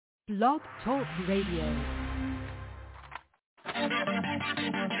Blog Talk Radio.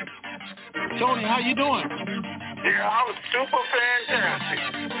 Tony, how you doing? Yeah, I'm super fantastic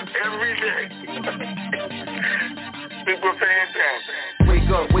every day. Super fantastic.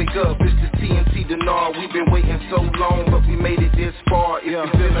 Wake up, it's the TNT Dinar. We've been waiting so long, but we made it this far. If you're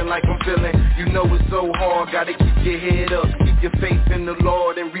feeling like I'm feeling, you know it's so hard. Gotta keep your head up, keep your faith in the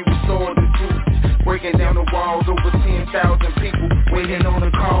Lord, and we restore the truth. Breaking down the walls, over 10,000 people waiting on the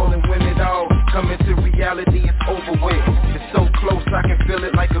call, and when it all coming to reality, it's over with. It's so close, I can feel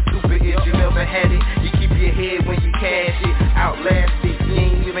it like a super hit. You never had it, you keep your head when you cash it. Outlast it, you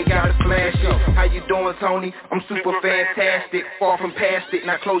ain't even gotta flash it. How you doing, Tony? I'm super fantastic, far from past it.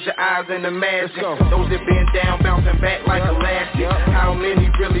 Now close your eyes and imagine those that been down, bouncing back like elastic. How many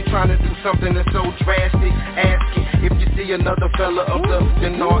really trying to do something that's so drastic? Ask it if you see another fella of the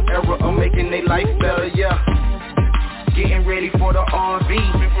Dinar era of making their life better, yeah. Getting ready for the RV,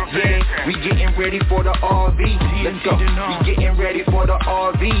 yeah. We getting ready for the RV. Let's go. We getting ready for the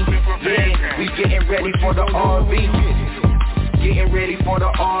RV, yeah. We getting ready for the RV. Getting ready for the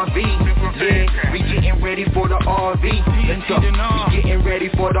RV, yeah. We getting ready for the RV. Let's go. We getting ready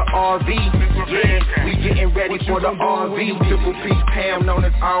for the RV, yeah. We getting ready for the RV. Triple P Pam known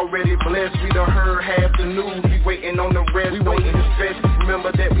as already blessed. We done heard half the news. We waiting on the rest. We waiting to stretch.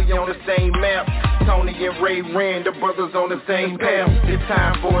 Remember that we on the same map. Tony and Ray ran, the brothers on the same path. It's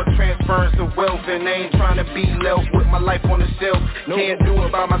time for a transference of wealth, and I ain't trying to be left with my life on the shelf. Can't do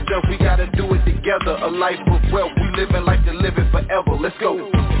it by myself, we gotta do it together. A life of wealth, we living like to live it forever. Let's go.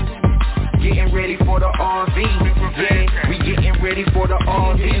 Getting ready for the RV, yeah. We getting ready for the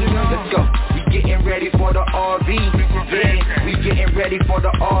RV. Let's go. We getting ready for the RV, yeah. We getting ready for the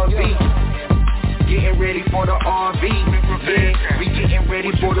RV. Getting ready for the RV, yeah. We getting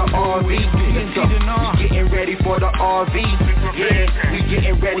ready for the RV. Let's go. We getting ready for the RV, yeah. We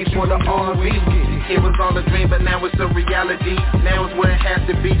getting ready for the RV. It was all a dream, but now it's a reality. Now it's where it has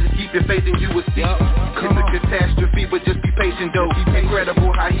to be. Just keep your faith and you will see. It's a catastrophe, but just be patient though.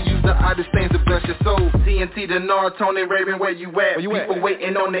 Incredible how he used the oddest things to bless your soul. TNT Dinar, Tony Raven, where you at? People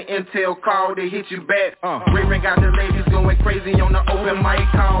waiting on the intel call to hit you back. Raven got the ladies going crazy on the open mic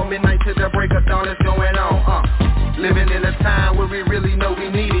call. Midnight to the break of dawn, it's going on. Living in a time where we really know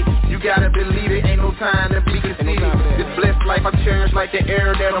we need it. You gotta believe it, ain't no time to be conceited. This blessed life I cherish like the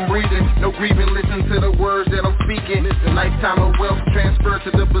air that I'm breathing. No grieving, listen to the words that I'm speaking. Lifetime of wealth transfer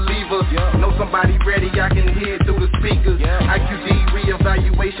to the believer. Know somebody ready, I can hear it through the speakers. IQD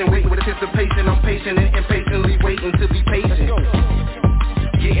reevaluation, wait with anticipation. I'm patient and impatiently waiting to be patient.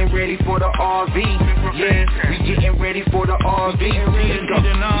 Getting ready for the RV, yeah. We getting ready for the RV.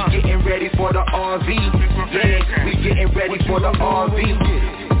 We getting ready for the RV, yeah. We getting ready for the RV.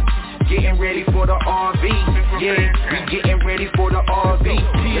 Getting ready for the RV, yeah. We getting ready for the RV.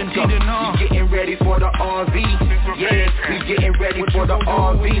 Let's go. We getting ready for the RV, yeah. We getting ready for the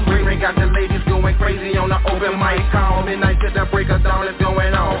RV. Ray got the ladies going crazy on the open mic call. Midnight to the break of dawn is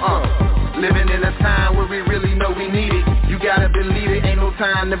going on. Living in a time where we really know we need it. You gotta believe it, ain't no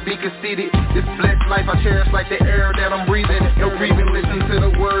time to be conceited. This blessed life I cherish like the air that I'm breathing. No grieving, listen to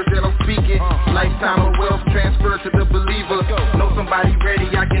the words that I'm speaking. Lifetime of wealth transfer to the believer. Know somebody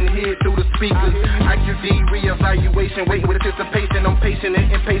ready, I can hear it through the speakers. IQD reevaluation, wait with anticipation. I'm patient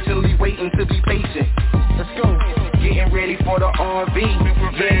and impatiently waiting to be patient. Let's go. Getting ready for the RV,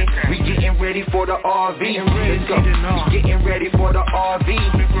 yeah. We getting ready for the RV. Let's go. We getting ready for the RV,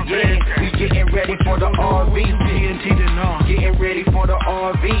 yeah. We getting ready for the RV. Getting ready for the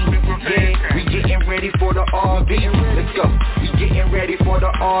RV, yeah. We getting ready for the RV. Let's go. We getting ready for the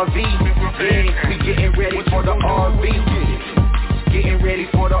RV, yeah. We getting ready for the RV. Getting ready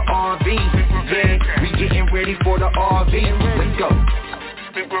for the RV, yeah. We getting ready for the RV. Let's go.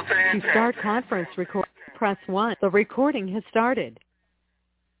 To start conference record, press 1. The recording has started.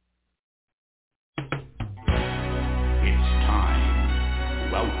 It's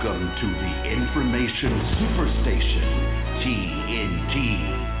time. Welcome to the Information Superstation, TNT.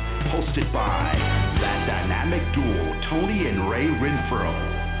 Hosted by that dynamic duo, Tony and Ray Renfro.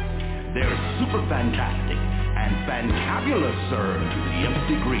 They're super fantastic and fantabulous, sir, to the nth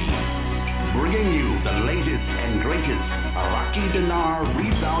degree. Bringing you the latest and greatest Iraqi dinar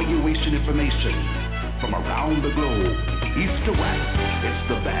revaluation information from around the globe, east to west. It's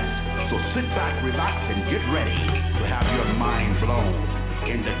the best. So sit back, relax, and get ready to have your mind blown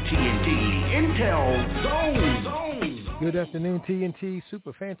in the TNT Intel Zone. Good afternoon, TNT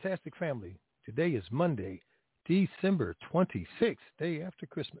Super Fantastic family. Today is Monday, December 26th, day after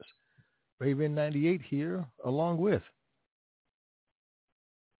Christmas. Raven 98 here, along with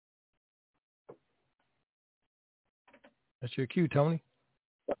That's your cue, Tony.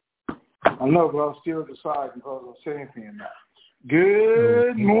 I know, but I'll still decide because I'm saying anything now.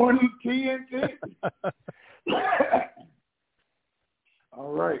 Good morning, TNT.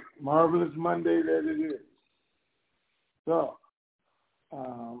 All right. Marvelous Monday that it is. So,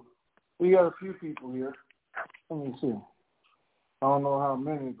 we got a few people here. Let me see. I don't know how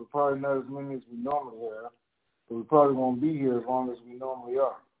many, but probably not as many as we normally have. But we probably won't be here as long as we normally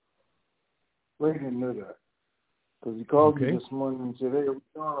are. Ray didn't know that. Because he called me this morning and said, hey, are we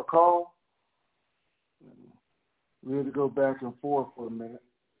on a call? And we had to go back and forth for a minute.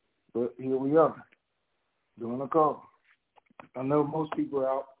 But here we are, doing a call. I know most people are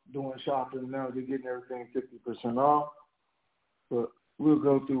out doing shopping now. They're getting everything 50% off. But we'll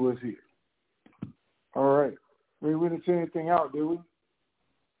go through what's here. All right. We didn't say anything out, did we?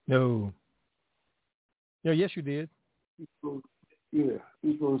 No. Yeah, yes, you did. Yeah,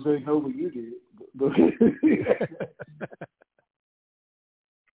 you're supposed to say no, but you did.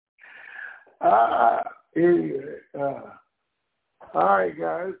 All right,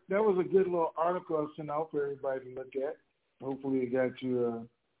 guys. That was a good little article I sent out for everybody to look at. Hopefully it got you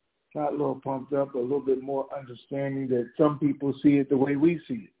not a little pumped up, but a little bit more understanding that some people see it the way we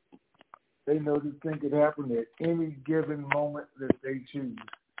see it. They know this thing could happen at any given moment that they choose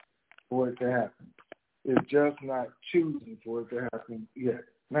for it to happen. It's just not choosing for it to happen yet.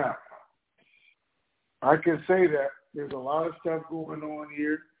 Now, I can say that there's a lot of stuff going on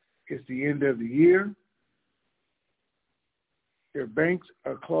here. It's the end of the year. Their banks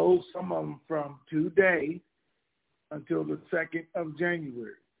are closed, some of them from today until the 2nd of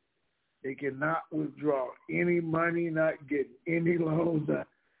January. They cannot withdraw any money, not get any loans.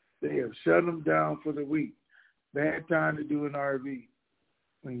 They have shut them down for the week. Bad time to do an RV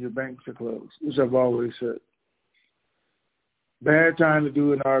when your banks are closed, which I've always said. Bad time to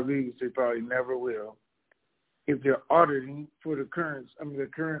do an RV, which they probably never will. If they're auditing for the currency,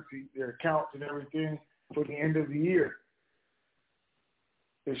 their accounts and everything for the end of the year,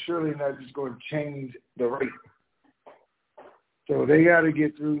 they're surely not just going to change the rate. So they got to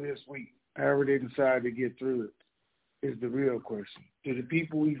get through this week. However they decide to get through it is the real question. Do the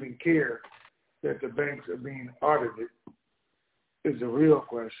people even care that the banks are being audited is the real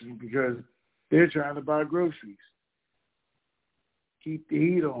question, because they're trying to buy groceries, keep the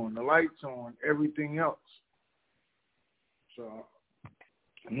heat on, the lights on, everything else. So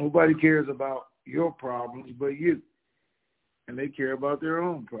nobody cares about your problems but you. And they care about their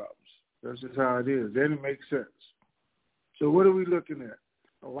own problems. That's just how it is. Then it makes sense. So what are we looking at?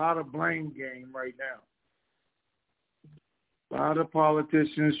 A lot of blame game right now. A lot of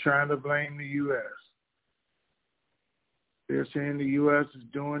politicians trying to blame the U.S. They're saying the U.S. is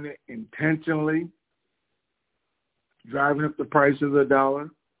doing it intentionally, driving up the price of the dollar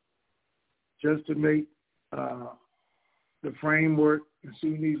just to make the framework and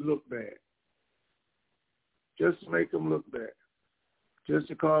Sunnis look bad. Just to make them look bad. Just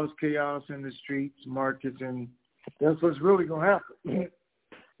to cause chaos in the streets, markets, and that's what's really going to happen.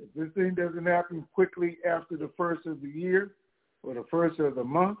 If this thing doesn't happen quickly after the first of the year or the first of the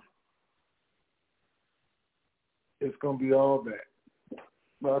month, it's going to be all bad.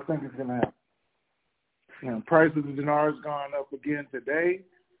 But I think it's going to happen. Now, price of the dinar has gone up again today,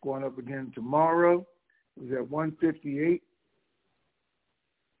 going up again tomorrow. It was at 158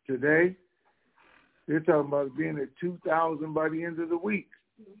 today. They're talking about it being at 2,000 by the end of the week.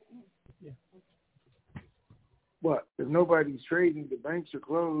 Yeah. But if nobody's trading, the banks are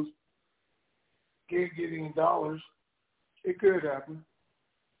closed, can't get any dollars, it could happen.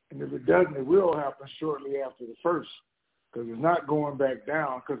 And if it doesn't, it will happen shortly after the first, because it's not going back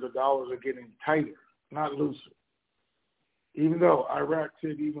down because the dollars are getting tighter, not looser. Even though Iraq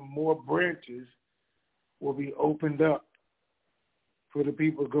said even more branches will be opened up for the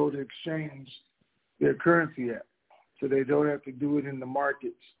people to go to exchange their currency at, so they don't have to do it in the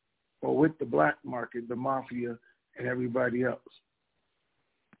markets or with the black market, the mafia, and everybody else.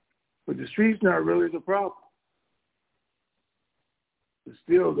 But the street's not really the problem. But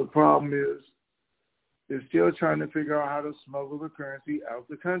still, the problem is they're still trying to figure out how to smuggle the currency out of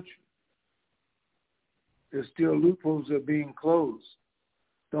the country. There's still loopholes that are being closed.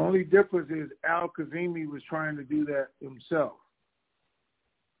 The only difference is Al-Kazemi was trying to do that himself.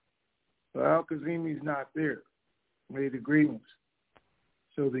 But Al-Kazemi's not there. Made agreements.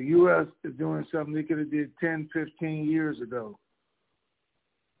 So the U.S. is doing something they could have did 10, 15 years ago.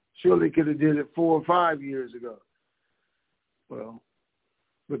 Surely could have did it 4 or 5 years ago. Well,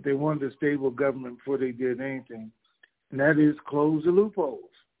 but they wanted a stable government before they did anything. And that is close the loopholes,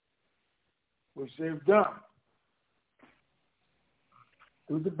 which they've done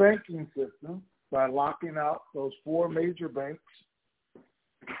through the banking system by locking out those 4 major banks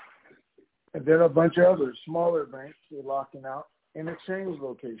And then a bunch of other smaller banks they're locking out in exchange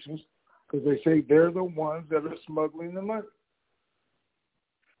locations because they say they're the ones that are smuggling the money.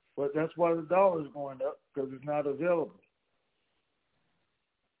 But that's why the dollar is going up, because it's not available.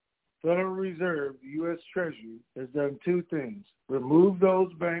 Federal Reserve, the U.S. Treasury, has done two things. Remove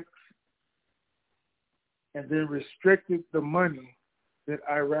those banks and then restricted the money that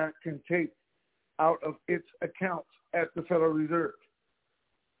Iraq can take out of its accounts at the Federal Reserve.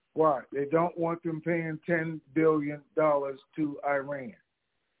 Why? They don't want them paying $10 billion to Iran.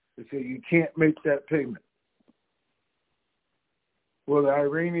 They say you can't make that payment. Well, the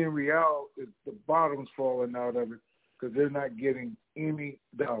Iranian rial, the bottom's falling out of it because they're not getting any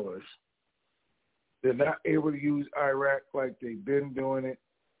dollars. They're not able to use Iraq like they've been doing it.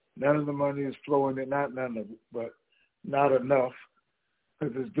 None of the money is flowing in, not none of it, but not enough,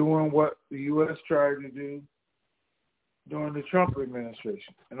 because it's doing what the U.S. tried to do during the Trump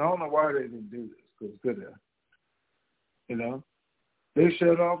administration. And I don't know why they didn't do this, because it's good. You know, they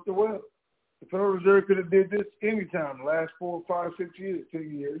shut off the well. The Federal Reserve could have did this anytime, the last 4, 5, 6 years, 2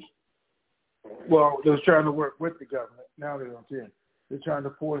 years. Well, they was trying to work with the government. Now they don't care. They're trying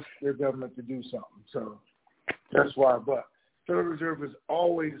to force their government to do something. So that's why. But Federal Reserve has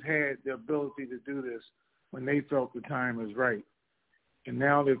always had the ability to do this when they felt the time is right. And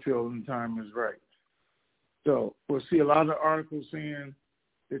now they feel the time is right. So we'll see a lot of articles saying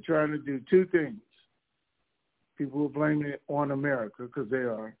they're trying to do two things. People will blame it on America, because they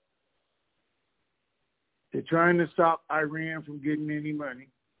are. They're trying to stop Iran from getting any money,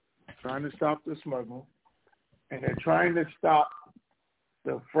 trying to stop the smuggling, and they're trying to stop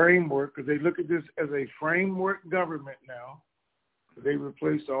the framework, because they look at this as a framework government now. They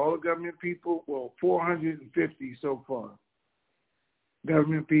replaced all the government people, well, 450 so far.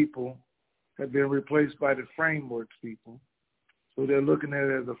 Government people have been replaced by the frameworks people. So they're looking at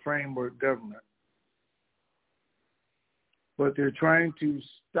it as a framework government. But they're trying to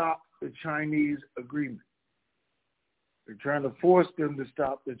stop the Chinese agreement. They're trying to force them to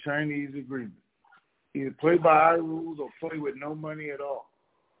stop the Chinese agreement. Either play by our rules or play with no money at all.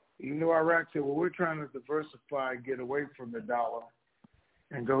 Even though Iraq said, well, we're trying to diversify and get away from the dollar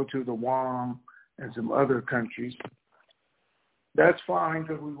and go to the yuan and some other countries. That's fine,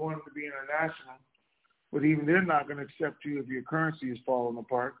 because we want it to be international. But even they're not going to accept you if your currency is falling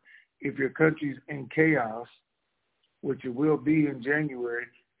apart, if your country's in chaos, which it will be in January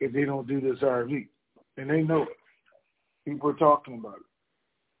if they don't do this RV. And they know it. People are talking about it.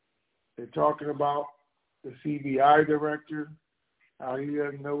 They're talking about the CBI director, how he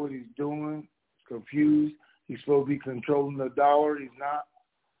doesn't know what he's doing, confused. He's supposed to be controlling the dollar. He's not.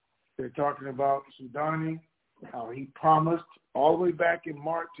 They're talking about Soudani, how he promised all the way back in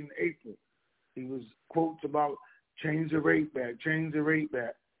March and April. He was quotes about change the rate back, change the rate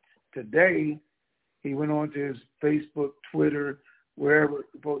back. Today, he went on to his Facebook, Twitter, wherever,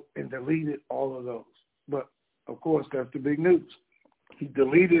 and deleted all of those. But, of course, that's the big news. He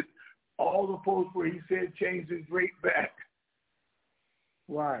deleted all the posts where he said change his rate back.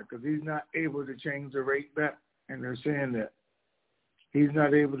 Why? Because he's not able to change the rate back, and they're saying that. He's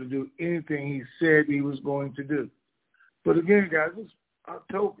not able to do anything he said he was going to do. But again, guys, it's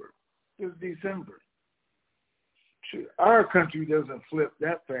October. It's December. Our country doesn't flip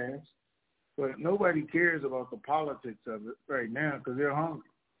that fast, but nobody cares about the politics of it right now because they're hungry.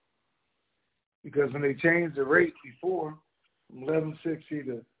 Because when they changed the rate before, from 1160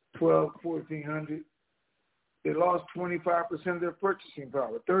 to 1400, they lost 25% of their purchasing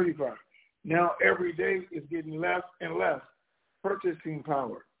power, 35%. Now every day is getting less and less purchasing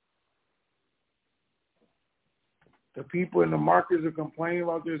power. The people in the markets are complaining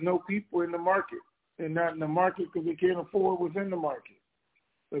about there's no people in the market. They're not in the market because they can't afford what's in the market.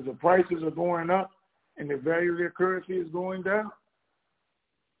 Because the prices are going up and the value of their currency is going down.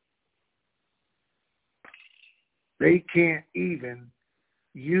 They can't even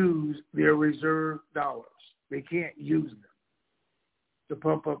use their reserve dollars. They can't use them to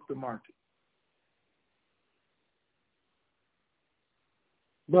pump up the market.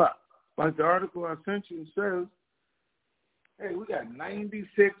 But, like the article I sent you says, hey, we got $96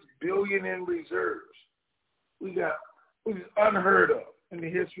 billion in reserves. Which is unheard of in the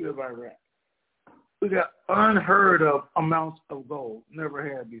history of Iraq. We got unheard of amounts of gold,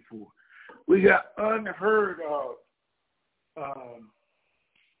 never had before. We got unheard of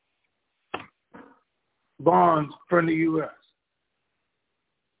bonds from the U.S.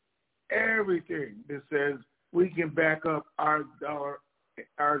 Everything that says we can back up our dollar,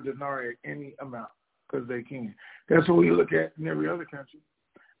 our dinar at any amount, because they can. That's what we look at in every other country.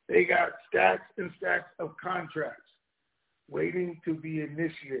 They got stacks and stacks of contracts waiting to be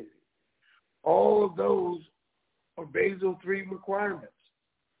initiated. All of those are Basel III requirements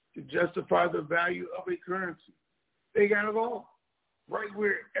to justify the value of a currency. They got it all, right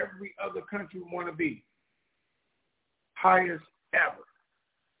where every other country want to be, highest ever.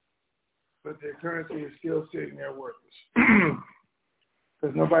 But their currency is still sitting there worthless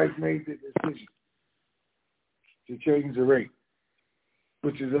because nobody's made the decision to change the rate,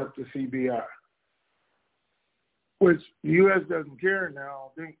 which is up to CBI, which the U.S. doesn't care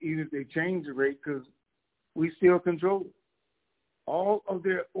now. I think even if they change the rate, because we still control it. All of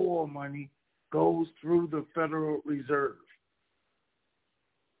their oil money goes through the Federal Reserve.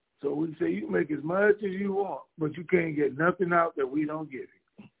 So we say you make as much as you want, but you can't get nothing out that we don't get it.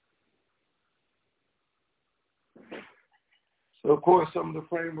 So, of course, some of the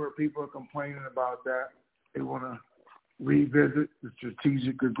framework people are complaining about that. They want to revisit the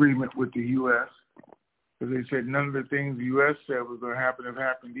strategic agreement with the U.S. because they said none of the things the U.S. said was going to happen have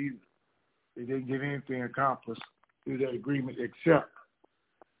happened either. They didn't get anything accomplished through that agreement except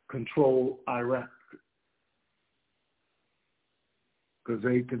control Iraq because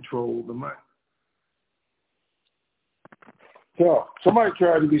they control the money. So somebody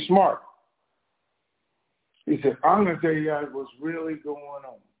tried to be smart. He said, I'm going to tell you guys what's really going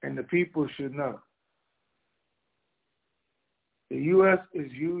on, and the people should know. The U.S.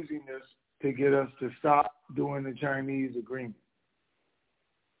 is using this to get us to stop doing the Chinese agreement,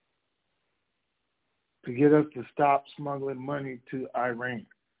 to get us to stop smuggling money to Iran.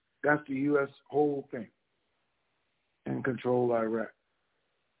 That's the U.S. whole thing, and control Iraq.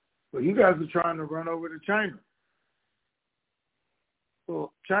 But you guys are trying to run over to China.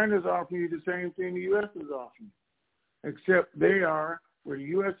 Well, China's offering you the same thing the U.S. is offering, except they are, where the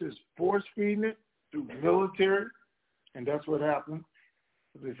U.S. is force-feeding it through military, and that's what happened.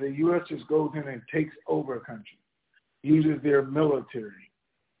 They say U.S. just goes in and takes over a country, uses their military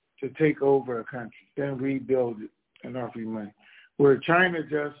to take over a country, then rebuild it and offer you money. Where China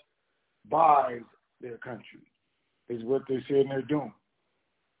just buys their country is what they're saying they're doing.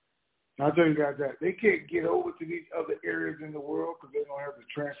 I'll tell you guys that they can't get over to these other areas in the world because they don't have the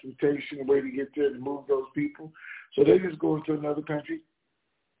transportation, the way to get there to move those people. So they just go into another country,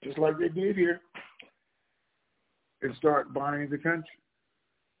 just like they did here, and start buying the country.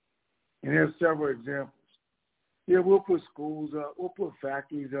 And there's several examples. Yeah, we'll put schools up, we'll put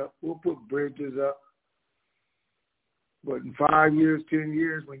factories up, we'll put bridges up. But in 5 years, 10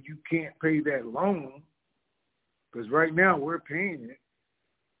 years, when you can't pay that loan, because right now we're paying it,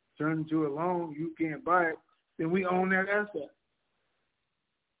 turn into a loan, you can't buy it, then we own that asset.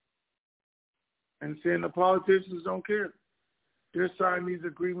 And saying the politicians don't care. They're signing these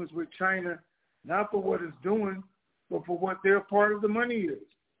agreements with China, not for what it's doing, but for what their part of the money is.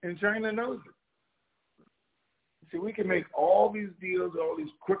 And China knows it. See, we can make all these deals, all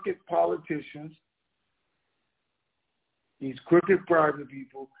these crooked politicians, these crooked private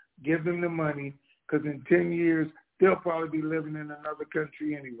people, give them the money, because in 10 years, they'll probably be living in another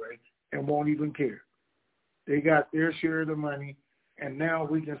country anyway and won't even care. They got their share of the money, and now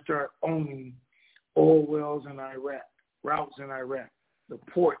we can start owning oil wells in Iraq, routes in Iraq, the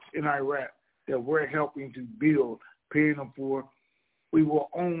ports in Iraq that we're helping to build, paying them for. We will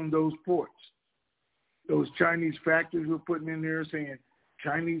own those ports. Those Chinese factories we're putting in there saying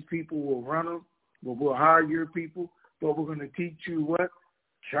Chinese people will run them, but we'll hire your people, but we're going to teach you what?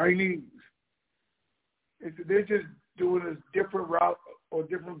 Chinese. They're just doing a different route or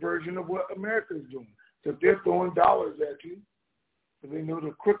different version of what America is doing. So if they're throwing dollars at you, because they know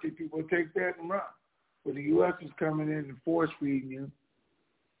the crooked people take that and run. But the U.S. is coming in and force-feeding you.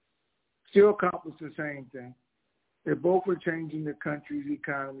 Still accomplish the same thing. They both are changing the country's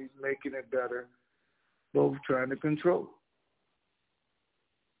economies, making it better, both trying to control it.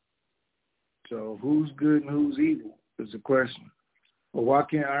 So who's good and who's evil is the question. Well, why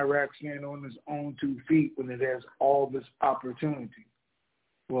can't Iraq stand on its own 2 feet when it has all this opportunity?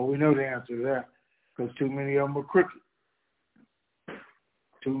 Well, we know the answer to that because too many of them are crooked.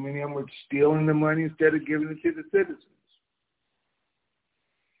 Too many of them are stealing the money instead of giving it to the citizens.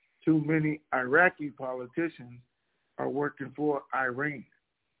 Too many Iraqi politicians are working for Iran.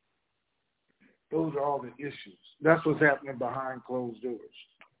 Those are all the issues. That's what's happening behind closed doors.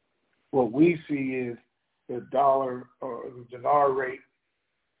 What we see is the dollar or the dinar rate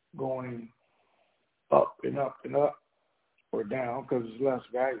going up and up and up or down because it's less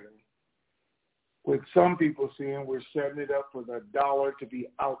value. With some people seeing we're setting it up for the dollar to be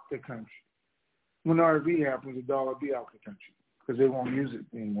out the country. When RV happens, the dollar be out the country because they won't use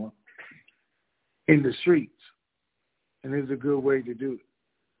it anymore in the streets. And it's a good way to do it.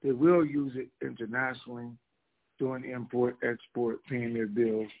 They will use it internationally, doing import, export, paying their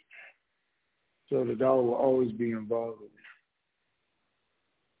bills. So the dollar will always be involved in it.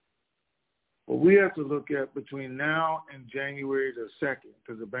 But we have to look at between now and January the 2nd,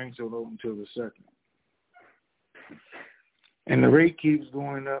 because the banks don't open until the 2nd. And the rate keeps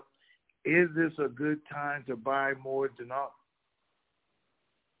going up. Is this a good time to buy more dinar?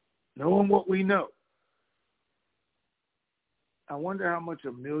 Knowing what we know, I wonder how much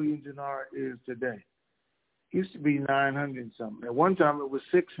a million dinar is today. It used to be 900 and something. At one time, it was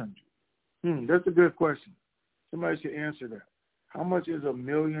 600. That's a good question. Somebody should answer that. How much is a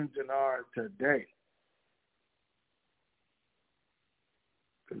million dinar today?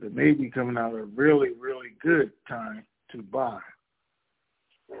 Because it may be coming out a really, really good time to buy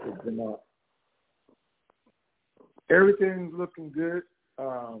a dinar. Everything's looking good.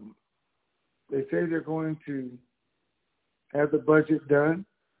 They say they're going to have the budget done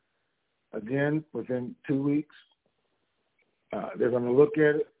again within 2 weeks. They're going to look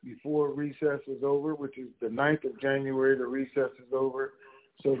at it before recess is over, which is the 9th of January. The recess is over,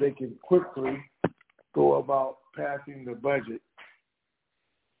 so they can quickly go about passing the budget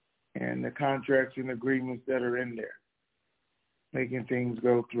and the contracts and agreements that are in there, making things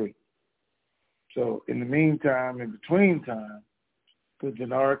go through. So in the meantime, in between time, the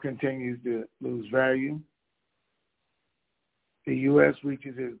dinar continues to lose value. The U.S.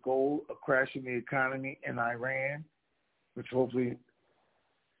 reaches its goal of crashing the economy in Iran, which hopefully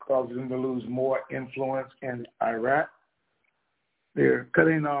causes them to lose more influence in Iraq. They're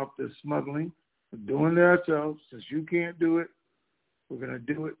cutting off the smuggling. We're doing it ourselves. Since you can't do it, we're going to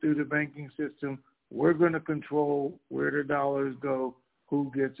do it through the banking system. We're going to control where the dollars go,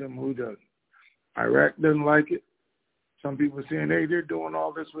 who gets them, who doesn't. Iraq doesn't like it. Some people are saying, hey, they're doing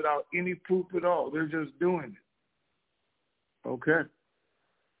all this without any proof at all. They're just doing it. Okay.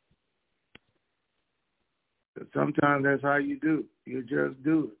 But sometimes that's how you do. You just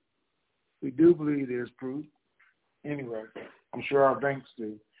do it. We do believe there's proof. Anyway, I'm sure our banks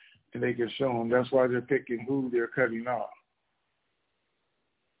do, and they can show them. That's why they're picking who they're cutting off.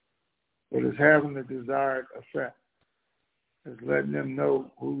 But it's having the desired effect. It's letting them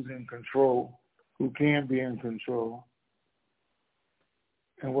know who's in control, who can be in control,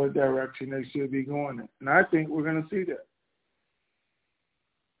 and what direction they should be going in. And I think we're going to see that.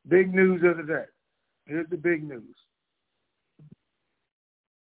 Big news of the day. Here's the big news.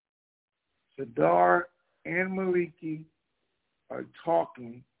 Sadr and Maliki are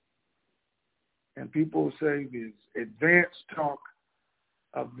talking, and people say this advanced talk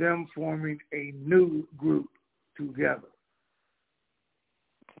of them forming a new group together.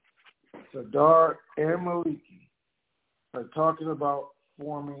 Sadr and Maliki are talking about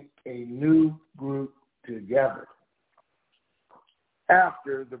forming a new group together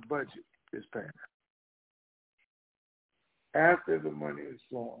after the budget is passed, after the money is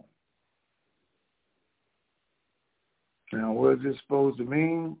flowing. Now, what is this supposed to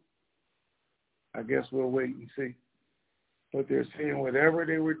mean? I guess we'll wait and see. But they're saying whatever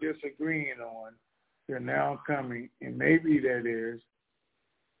they were disagreeing on, they're now coming, and maybe that is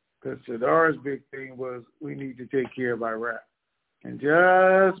because Sadr's big thing was we need to take care of Iraq. And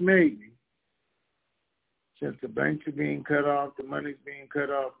just maybe, since the banks are being cut off, the money's being cut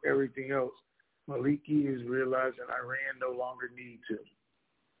off, everything else, Maliki is realizing Iran no longer needs him.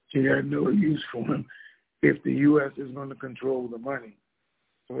 He had no use for him if the U.S. is going to control the money.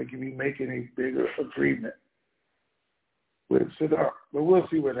 So he can be making a bigger agreement with Sadr. But we'll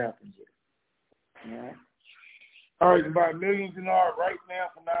see what happens there. All right. All right, you can buy millions in oil right now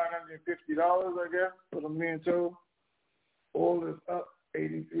for $950, I guess, what I'm being told. Oil is up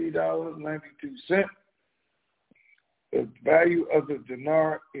 $83.92. The value of the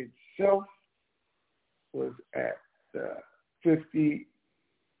dinar itself was at $15.80,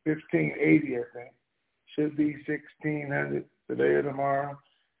 I think. Should be $1,600 today or tomorrow.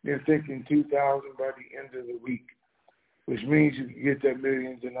 They're thinking $2,000 by the end of the week, which means you can get that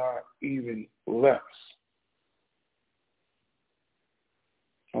million dinar even less.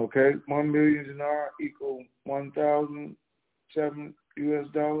 Okay, 1 million dinar equal 1,007 US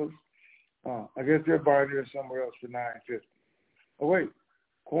dollars. I guess they're buying it somewhere else for $950. Oh wait,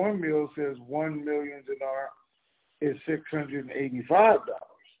 Cornmeal says 1 million dinar is $685.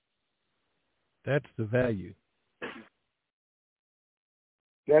 That's the value.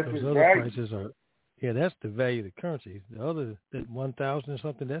 That's Those his other value. prices are, yeah, that's the value of the currency. The other, that 1,000 or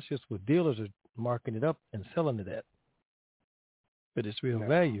something, that's just what dealers are marking it up and selling it at. But its real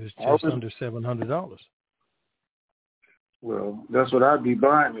value is just under $700. Well, that's what I'd be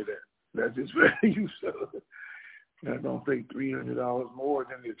buying it at. That's its value. So I don't think $300 more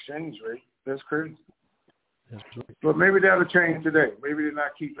than the exchange rate. That's crazy. That's right. But maybe that'll change today. Maybe they're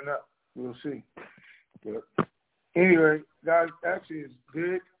not keeping up. We'll see. But anyway, guys, actually it's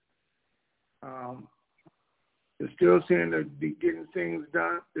good. They're still saying they're getting things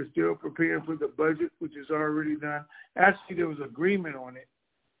done. They're still preparing for the budget, which is already done. Actually, there was agreement on it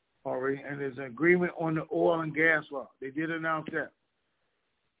already, and there's an agreement on the oil and gas law. They did announce that.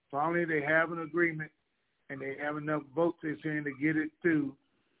 Finally, they have an agreement, and they have enough votes, they're saying, to get it through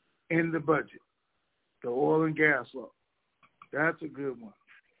in the budget, the oil and gas law. That's a good one.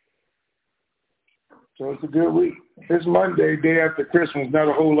 So it's a good week. It's Monday, day after Christmas, not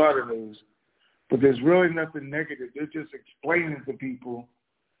a whole lot of news. But there's really nothing negative. They're just explaining to people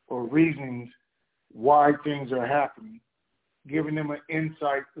or reasons why things are happening, giving them an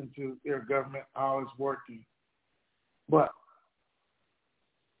insight into their government, how it's working. But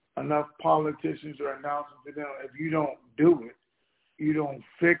enough politicians are announcing to them, if you don't do it, you don't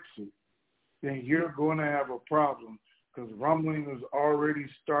fix it, then you're going to have a problem, because rumbling has already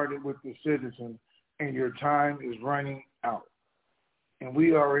started with the citizens, and your time is running out. And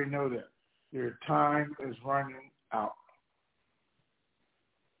we already know that. Your time is running out.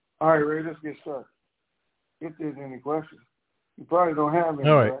 All right, Ray, let's get started. If there's any questions. You probably don't have any.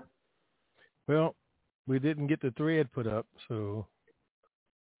 All right. Well, we didn't get the thread put up,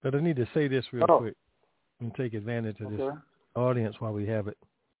 but I need to say this real quick and take advantage of this audience while we have it.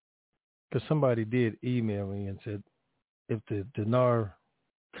 Because somebody did email me and said, if the dinar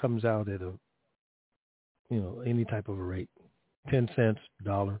comes out at any type of a rate, 10 cents,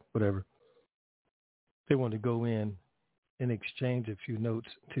 $1, whatever, they want to go in and exchange a few notes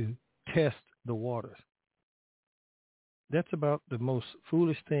to test the waters. That's about the most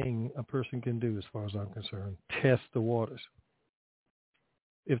foolish thing a person can do as far as I'm concerned, test the waters.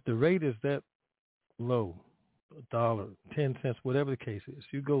 If the rate is that low, $1, 10 cents, whatever the case is,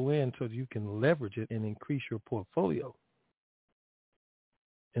 you go in so that you can leverage it and increase your portfolio.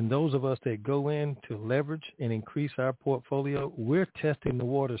 And those of us that go in to leverage and increase our portfolio, we're testing the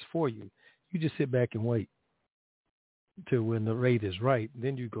waters for you. You just sit back and wait till when the rate is right.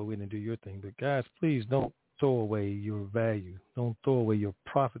 Then you go in and do your thing. But guys, please don't throw away your value. Don't throw away your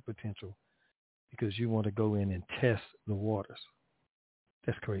profit potential because you want to go in and test the waters.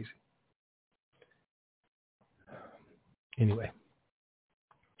 That's crazy. Anyway.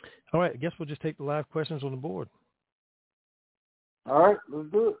 All right, I guess we'll just take the live questions on the board. All right, let's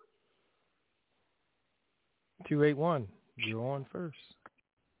do it. 281, you're on first.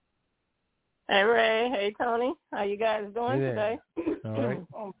 Hey, Ray. Hey, Tony. How you guys doing today? All right.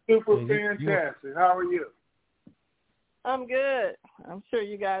 I'm super fantastic. How are you? I'm good. I'm sure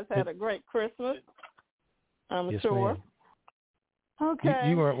you guys had a great Christmas. I'm yes, sure. Ma'am. Okay.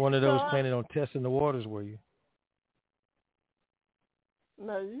 You weren't one of those planning on testing the waters, were you?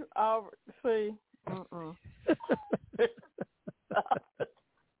 No, you already see.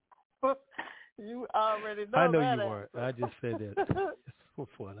 You already know. I know that you weren't. I just said that just for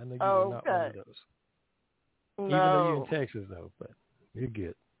fun. I know you were not one of those. No. Even though you're in Texas, though, but you're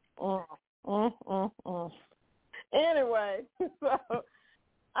good. Anyway, so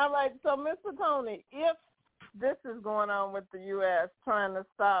all right. So, Mr. Tony, if this is going on with the U.S. trying to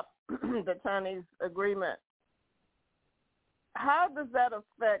stop the Chinese agreement, how does that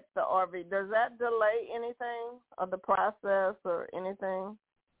affect the RV? Does that delay anything of the process or anything?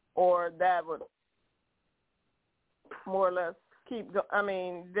 Or that would more or less keep going? I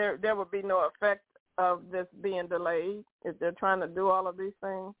mean, there would be no effect of this being delayed if they're trying to do all of these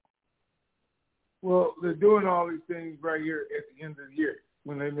things? Well, they're doing all these things right here at the end of the year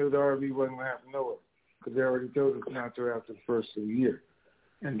when they knew the RV wasn't going to have to know it, because they already told us not to after the first of the year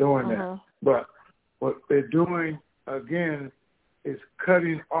and doing that. But what they're doing, again, is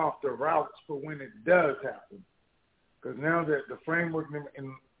cutting off the routes for when it does happen. Because now that the framework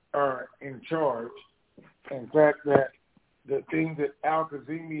are in charge, in fact, that the things that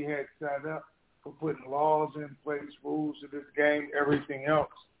Al-Kazimi had set up for putting laws in place, rules to this game, everything else,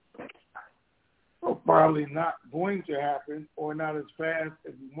 are probably not going to happen or not as fast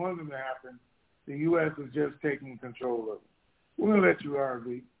as we want them to happen. The U.S. is just taking control of it. We're going to let you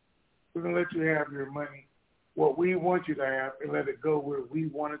RV. We're going to let you have your money, what we want you to have, and let it go where we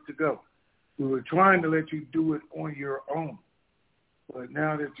want it to go. We were trying to let you do it on your own. But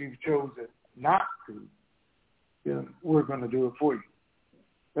now that you've chosen not to, then we're going to do it for you.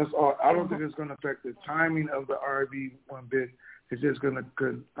 That's all. I don't think it's going to affect the timing of the RV one bit. It's just going to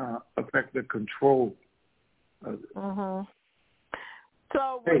affect the control of it.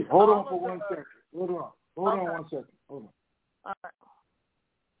 So hey, hold on for 1 second. Hold on 1 second. Hold on. All right.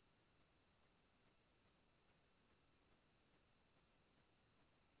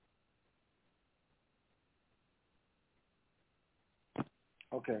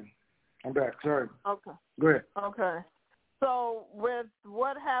 Okay. I'm back. Sorry. Okay. Go ahead. Okay. So with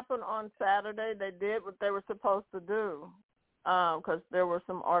what happened on Saturday, they did what they were supposed to do because there were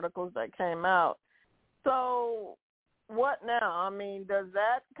some articles that came out. So what now? I mean, does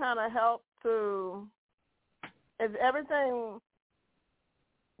that kind of help to – is everything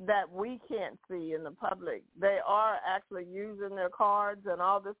that we can't see in the public, they are actually using their cards and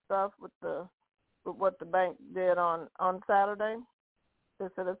all this stuff with what the bank did on Saturday? The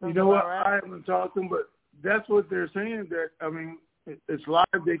citizens, you know what? I haven't talked to them, but that's what they're saying. That I mean, it's live.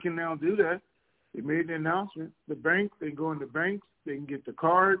 They can now do that. They made an announcement. The bank, they go in the banks. They can get the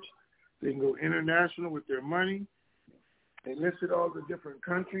cards. They can go international with their money. They listed all the different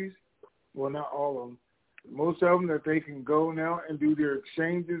countries. Well, not all of them. Most of them that they can go now and do their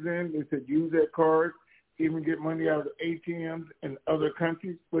exchanges in. They said use that card. Even get money out of ATMs in other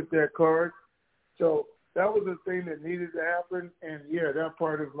countries with that card. So that was a thing that needed to happen, and, yeah, that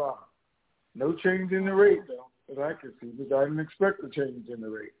part is live. No change in the rate, though, that I could see, because I didn't expect a change in the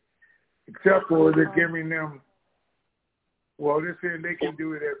rate, except for they're giving them, well, they're saying they can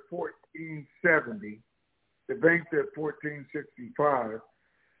do it at $14.70. The bank's at $14.65,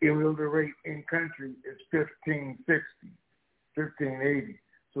 even though the rate in country is $15.60, $15.80.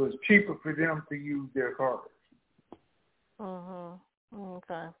 So it's cheaper for them to use their cards.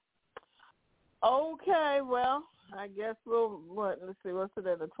 Okay. Okay, well, I guess let's see, what's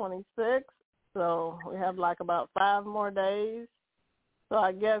today, the 26th? So we have like about 5 more days. So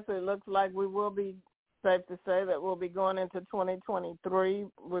I guess it looks like we will be, safe to say that we'll be going into 2023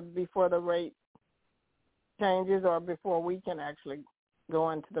 before the rate changes or before we can actually go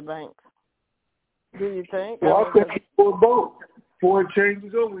into the banks. Do you think? Well, I think for both. Before it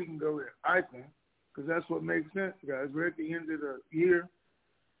changes over, we can go in, I think, because that's what makes sense, guys. We're at the end of the year.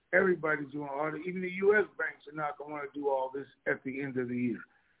 Everybody's doing all this. Even the U.S. banks are not going to want to do all this at the end of the year.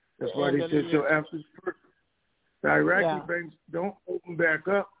 That's why they said so after the first. The Iraqi banks don't open back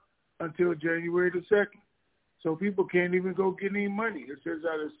up until January the 2nd. So people can't even go get any money. It says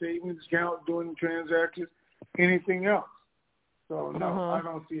out of savings account, doing transactions, anything else. So, no, I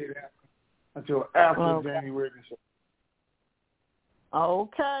don't see it happening until after January the 2nd.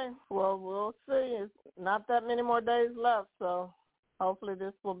 Okay. Well, we'll see. It's not that many more days left, so hopefully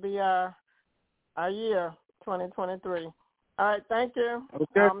this will be our year, 2023. All right, thank you.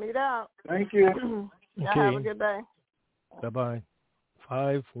 Okay. I'll meet out. Thank you. Okay. Have a good day. Bye-bye.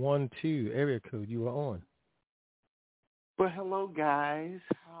 512 area code, you are on. Well, hello, guys.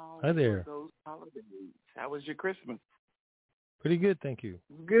 Hi there. Those holidays. How was your Christmas? Pretty good, thank you.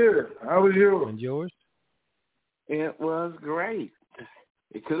 Good. How was yours? And yours? It was great.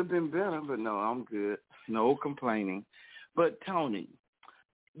 It could have been better, but no, I'm good. No complaining. But, Tony,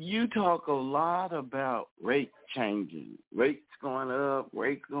 you talk a lot about rate changing, rates going up,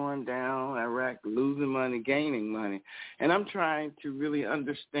 rates going down, Iraq losing money, gaining money. And I'm trying to really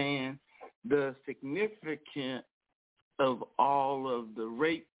understand the significance of all of the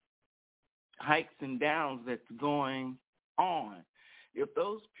rate hikes and downs that's going on. If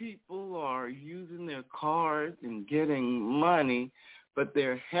those people are using their cards and getting money, but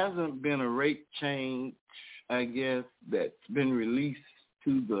there hasn't been a rate change, I guess, that's been released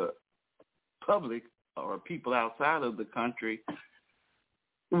to the public or people outside of the country,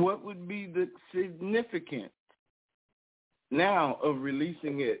 what would be the significance now of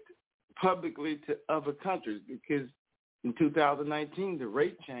releasing it publicly to other countries? Because in 2019, the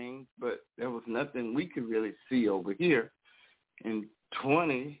rate changed, but there was nothing we could really see over here. In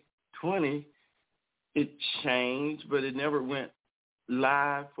 2020, it changed, but it never went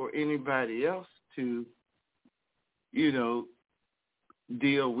live for anybody else to,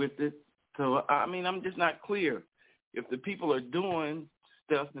 deal with it. So, I mean, I'm just not clear. If the people are doing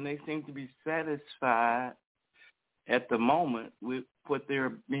stuff and they seem to be satisfied at the moment with what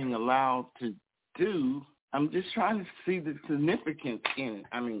they're being allowed to do, I'm just trying to see the significance in it.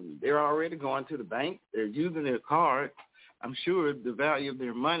 I mean, they're already going to the bank. They're using their card. I'm sure the value of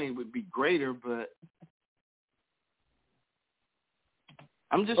their money would be greater, but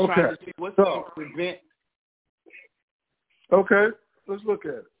I'm just trying to see what's going to prevent. Okay, let's look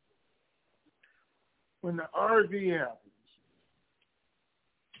at it. When the RV happens,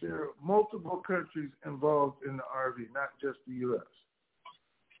 there are multiple countries involved in the RV, not just the U.S.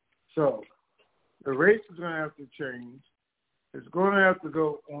 So the rates is going to have to change. It's going to have to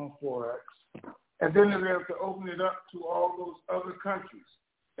go on Forex. And then they're going to have to open it up to all those other countries,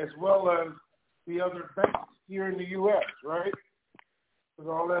 as well as the other banks here in the U.S., right? Because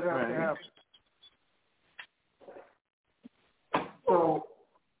all that has to happen. So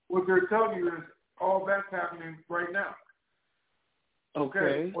what they're telling you is all that's happening right now.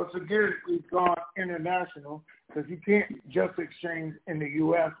 Okay. Once again, we've gone international because you can't just exchange in the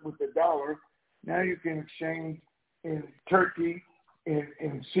U.S. with the dollar. Now you can exchange in Turkey,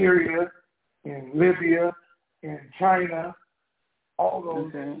 in Syria, in Libya, in China, all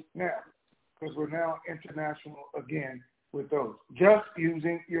those now, because we're now international again with those, just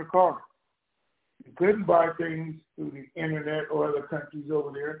using your card. You couldn't buy things through the internet or other countries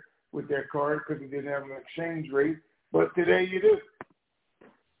over there with that card because you didn't have an exchange rate, but today you do.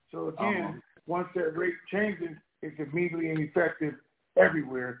 So again, once that rate changes, it's immediately effective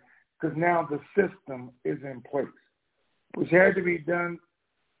everywhere because now the system is in place, which had to be done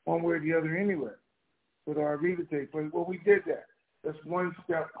one way or the other anyway with our real estate place. Well, we did that. That's one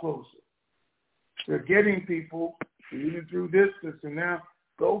step closer. They're getting people, even through this system now,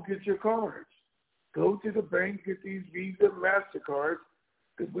 go get your cards. Go to the bank, get these Visa, MasterCards,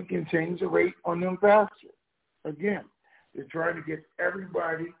 because we can change the rate on them faster. Again, they're trying to get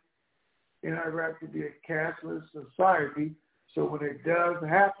everybody in Iraq to be a cashless society, so when it does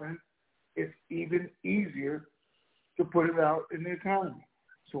happen, it's even easier to put it out in the economy.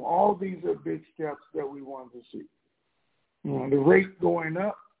 So all these are big steps that we want to see. The rate going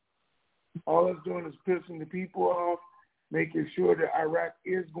up, all it's doing is pissing the people off, making sure that Iraq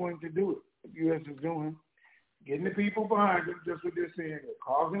is going to do it. The U.S. is doing, getting the people behind them, just what they're saying. They're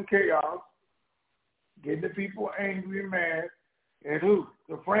causing chaos, getting the people angry and mad at who?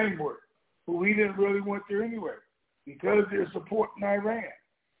 The framework, who we didn't really want there anyway, because they're supporting Iran.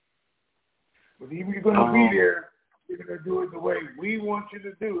 But even if you're going to be there, you're going to do it the way we want you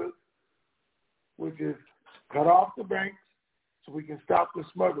to do it, which is cut off the banks so we can stop the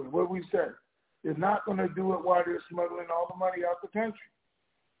smuggling. What we said, they're not going to do it while they're smuggling all the money out the country,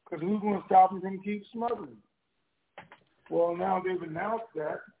 because who's going to stop them from keep smuggling? Well, now they've announced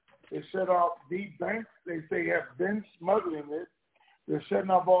that. They shut off the banks they say have been smuggling it. They're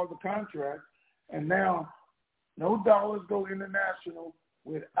shutting off all the contracts, and now no dollars go international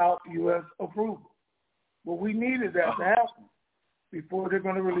without U.S. approval. Well, we needed that to happen before they're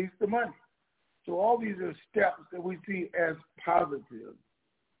going to release the money. So all these are steps that we see as positive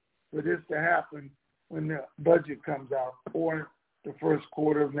for this to happen when the budget comes out or the first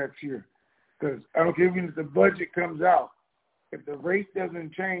quarter of next year. Because I don't care even if the budget comes out, if the rate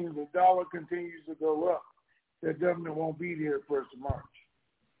doesn't change, the dollar continues to go up, the government won't be there at 1st of March.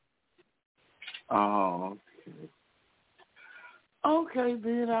 Oh, okay,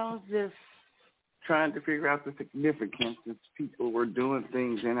 then I was just trying to figure out the significance since people were doing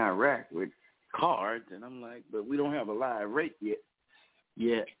things in Iraq with cards, and I'm like, but we don't have a live rate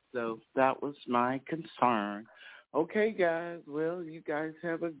yet. So that was my concern. Okay, guys, well, you guys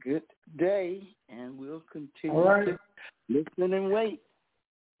have a good day, and we'll continue to listen and wait.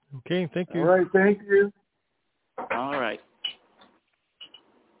 Okay, thank you. All right, thank you. All right.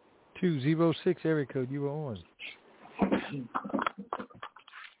 206 area code, you were on.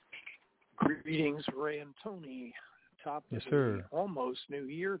 Greetings, Ray and Tony. Top of the almost new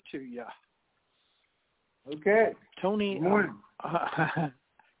year to you. Okay. Tony, good morning.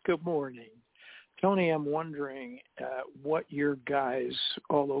 Good morning. Tony, I'm wondering what your guys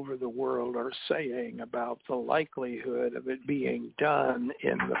all over the world are saying about the likelihood of it being done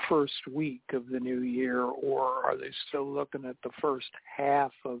in the first week of the new year, or are they still looking at the first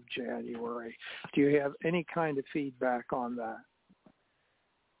half of January? Do you have any kind of feedback on that?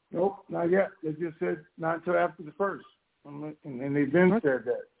 Nope, not yet. They just said not until after the 1st. And they've been said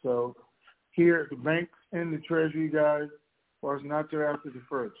that. So here at the banks and the Treasury guys, or it's not till after the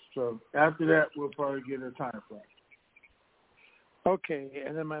 1st. So after that, we'll probably get a time frame. Okay,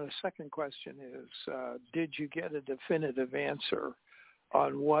 and then my second question is, did you get a definitive answer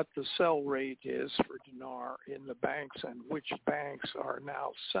on what the sell rate is for dinar in the banks and which banks are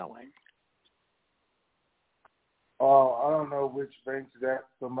now selling? I don't know which banks that.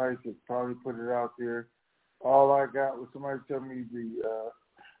 Somebody should probably put it out there. All I got was somebody telling me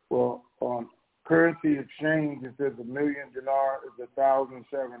on currency exchange, it says $1 million dinar is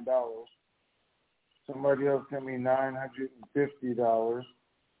 $1,007. Somebody else sent me $950.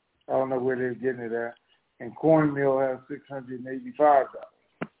 I don't know where they're getting it at. And Coin Mill has $685.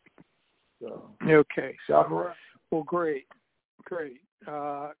 So okay, shop around. Well, great.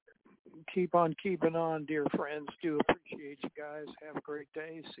 Keep on keeping on, dear friends. Do appreciate you guys. Have a great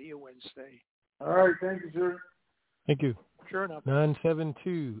day. See you Wednesday. All right, thank you, sir. Thank you. Sure enough.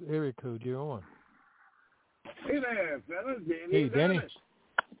 972 area code, you're on. Hey there, fellas. Danny. Hey, Danny.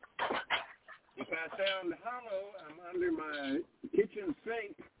 If I sound hollow, I'm under my kitchen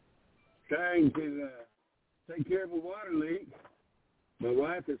sink trying to take care of a water leak. My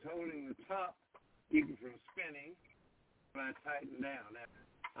wife is holding the top, keep it from spinning. when I tighten down. Now,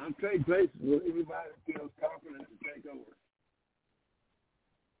 I'm trading places where everybody feels confident to take over.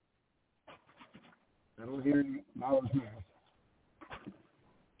 I don't hear any volunteers.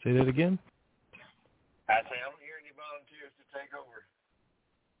 Say that again? I say I don't hear any volunteers to take over.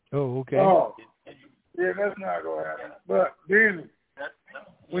 Oh, okay. Oh, yeah, that's not going to happen. But, Danny,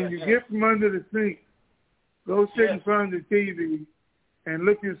 when you get from under the sink, go sit in front of the TV and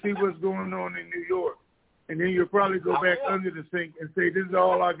look and see what's going on in New York. And then you'll probably go back under the sink and say, "This is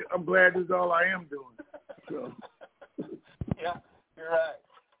all I'm glad this is all I am doing." So. Yeah, you're right.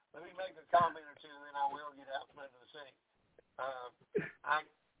 Let me make a comment or two, and then I will get out from under the sink.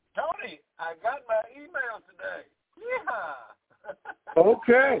 Tony, I got my email today. Yeah.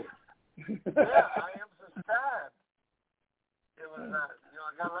 Okay. Yeah, I am subscribed. It was, I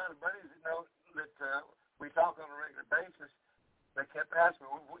got a lot of buddies that know that we talk on a regular basis. They kept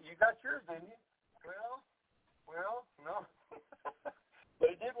asking me, well, "You got yours, didn't you?" Well, no. But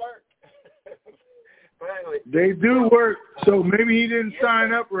it did work. Anyway, they do work, so maybe he didn't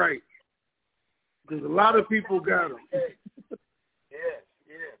sign up right. Because a lot of people got them. Yes.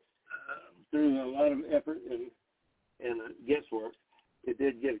 Through a lot of effort and guesswork, it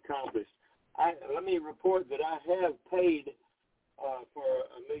did get accomplished. Let me report that I have paid for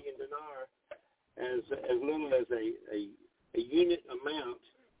 $1 million as little as a unit amount,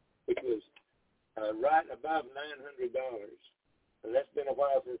 which was right above $900. And that's been a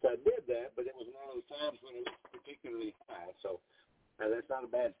while since I did that, but it was one of those times when it was particularly high. So that's not a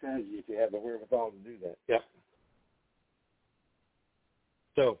bad strategy if you have the wherewithal to do that. Yeah.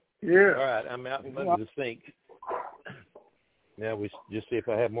 So, yeah. All right, I'm out from under the sink. Now we just see if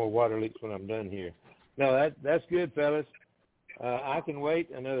I have more water leaks when I'm done here. No, that's good, fellas. I can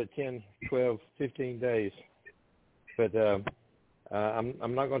wait another 10, 12, 15 days. But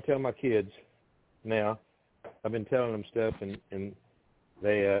I'm not going to tell my kids now. I've been telling them stuff, and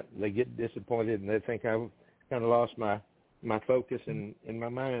they get disappointed, and they think I've kind of lost my focus in my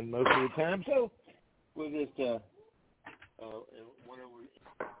mind most of the time. So we'll just whenever we're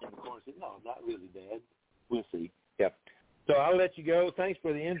in the corner, say, "No, not really, Dad. We'll see." Yeah. So I'll let you go. Thanks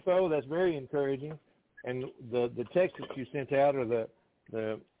for the info. That's very encouraging. And the text that you sent out, or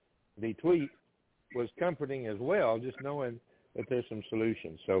the tweet, was comforting as well, just knowing that there's some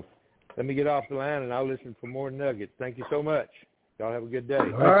solutions. So let me get off the line, and I'll listen for more nuggets. Thank you so much. Y'all have a good day. All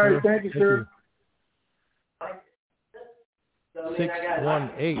right, thank you, sir.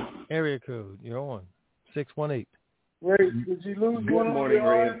 618 area code. You're on. 618. Ray, did you lose good one of morning, your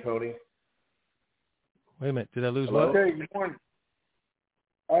Ray lines? and Tony. Wait a minute. Did I lose Hello? what? Okay, good morning.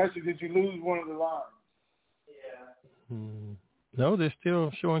 I asked you, did you lose one of the lines? Yeah. No, they're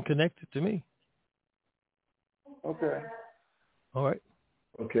still showing connected to me. Okay. All right.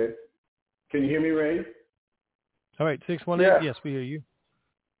 Okay. Can you hear me, Ray? All right, 618. Yeah. Yes, we hear you.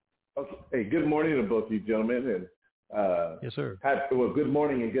 Okay. Hey, good morning to both of you gentlemen. And yes, sir. Well, good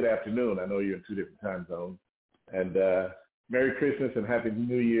morning and good afternoon. I know you're in two different time zones. And Merry Christmas and Happy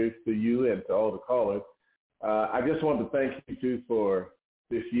New Year to you and to all the callers. I just wanted to thank you two for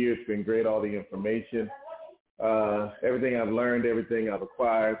this year. It's been great, all the information. Everything I've learned, everything I've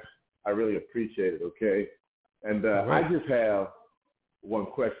acquired, I really appreciate it, okay? And right. I just have one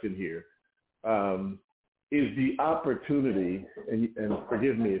question here. Is the opportunity, and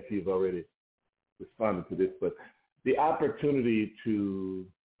forgive me if you've already responded to this, but the opportunity to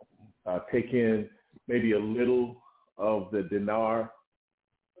take in maybe a little of the dinar,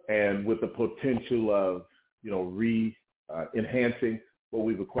 and with the potential of, enhancing what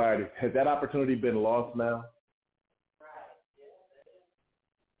we've acquired, has that opportunity been lost now?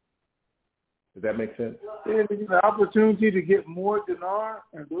 Does that make sense? Yeah, the opportunity to get more dinar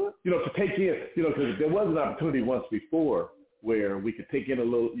and do it? To take in, because there was an opportunity once before where we could take in a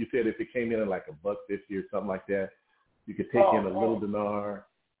little, you said if it came in at like $1.50 or something like that, you could take in a little dinar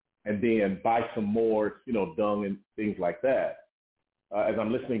and then buy some more, dung and things like that. As I'm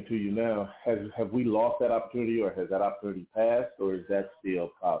listening to you now, have we lost that opportunity, or has that opportunity passed, or is that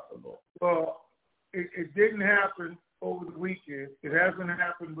still possible? Well, it didn't happen over the weekend. It hasn't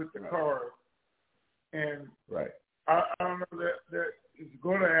happened with the card. And right. I don't know that it's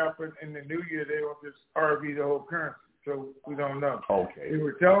going to happen in the new year. They will just RV the whole currency. So we don't know. Okay. They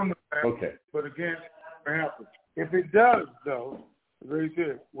were telling them that. Okay. But again, it's going to happen. If it does, though, very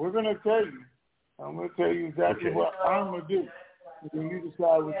good. We're going to tell you. I'm going to tell you exactly what I'm going to do. And then you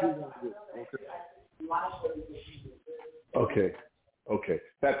decide what you're going to do. Okay.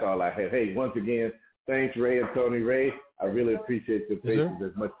 That's all I had. Hey, once again, thanks, Ray and Tony. Ray, I really appreciate your patience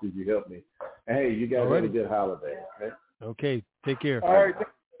as much as you helped me. And hey, you guys have a good holiday. Okay. Okay. Take care. All right.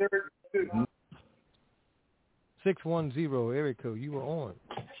 610, area code. You were on.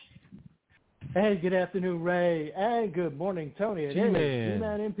 Hey, good afternoon, Ray, and good morning, Tony. It is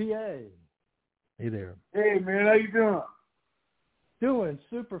G-Man MPA. Hey there. Hey, man, how you doing? Doing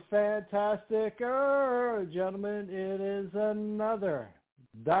super fantastic. Gentlemen, it is another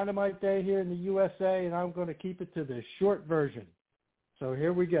Dynamite Day here in the USA, and I'm going to keep it to the short version. So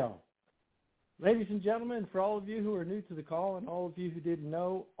here we go. Ladies and gentlemen, for all of you who are new to the call and all of you who didn't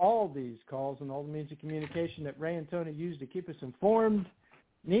know, all these calls and all the means of communication that Ray and Tony use to keep us informed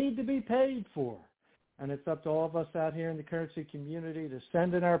need to be paid for. And it's up to all of us out here in the currency community to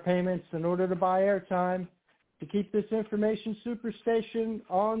send in our payments in order to buy airtime to keep this information superstation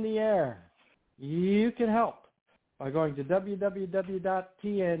on the air. You can help by going to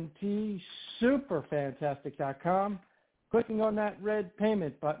www.TNTSuperfantastic.com, clicking on that red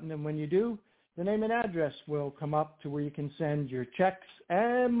payment button, and when you do, the name and address will come up to where you can send your checks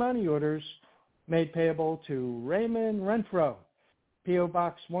and money orders made payable to Raymond Renfro, P.O.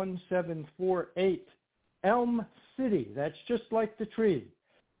 Box 1748, Elm City. That's just like the tree.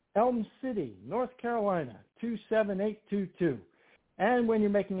 Elm City, North Carolina, 27822. And when you're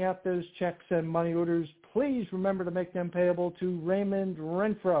making out those checks and money orders, please remember to make them payable to Raymond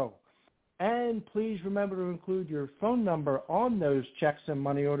Renfro. And please remember to include your phone number on those checks and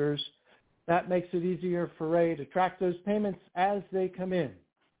money orders. That makes it easier for Ray to track those payments as they come in.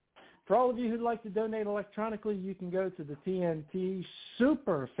 For all of you who'd like to donate electronically, you can go to the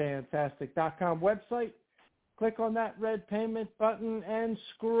TNTSuperfantastic.com website, click on that red payment button, and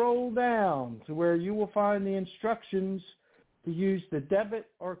scroll down to where you will find the instructions to use the debit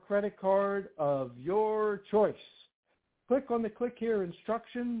or credit card of your choice. Click on the Click Here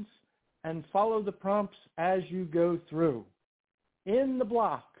instructions and follow the prompts as you go through. In the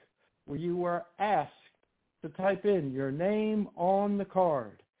block where you are asked to type in your name on the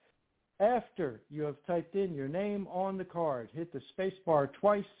card, after you have typed in your name on the card, hit the space bar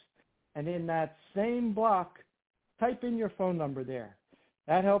twice, and in that same block, type in your phone number there.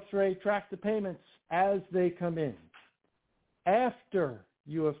 That helps Ray track the payments as they come in. After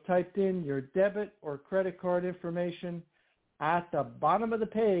you have typed in your debit or credit card information, at the bottom of the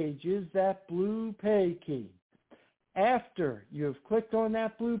page is that blue pay key. After you have clicked on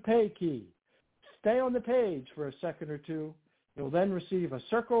that blue pay key, stay on the page for a second or two. You'll then receive a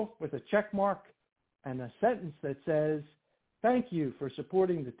circle with a check mark and a sentence that says, "Thank you for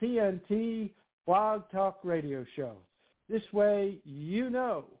supporting the TNT Blog Talk Radio Show." This way, you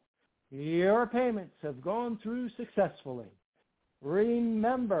know your payments have gone through successfully.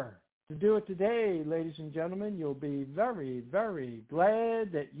 Remember to do it today, ladies and gentlemen. You'll be very, very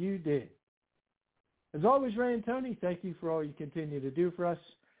glad that you did. As always, Ray and Tony, thank you for all you continue to do for us.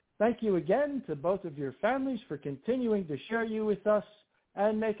 Thank you again to both of your families for continuing to share you with us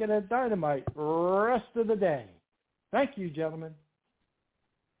and make it a dynamite rest of the day. Thank you, gentlemen.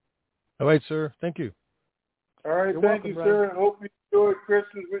 All right, sir. Thank you. All right, You're thank welcome, you, brother. sir. I hope you enjoyed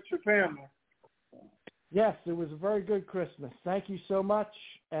Christmas with your family. Yes, it was a very good Christmas. Thank you so much,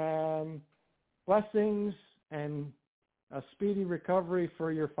 and blessings and a speedy recovery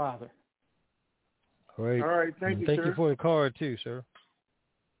for your father. All right. All right, thank you, Thank sir. you for the card, too, sir.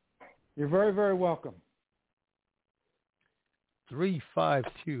 You're very, very welcome.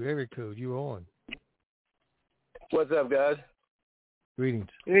 352, area code. You were on. What's up, guys? Greetings.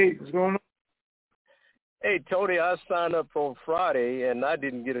 Hey, what's going on? Hey, Tony, I signed up on Friday, and I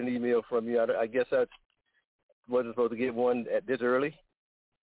didn't get an email from you. I guess I wasn't supposed to get one at this early.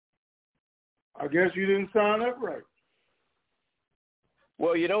 I guess you didn't sign up right.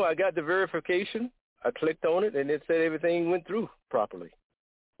 Well, I got the verification. I clicked on it, and it said everything went through properly.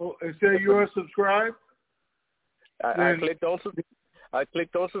 Oh, it said you are subscribed? I clicked on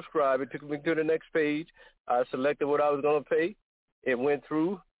subscribe. It took me to the next page. I selected what I was going to pay. It went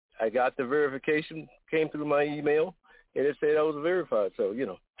through. I got the verification, came through my email, and it said I was verified. So,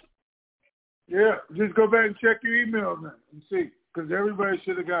 Yeah, just go back and check your email now and see, because everybody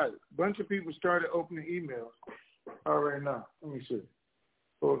should have got it. A bunch of people started opening emails. All right, now, let me see.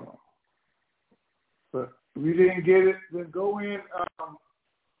 Hold on. But if you didn't get it, then go in,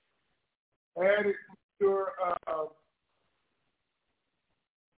 add it to your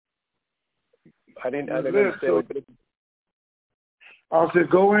I didn't understand so, I'll say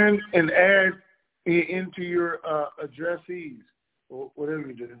go in and add it into your addressees or whatever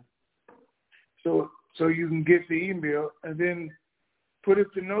you do. So you can get the email and then put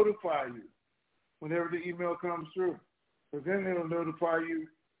it to notify you whenever the email comes through. Because then it'll notify you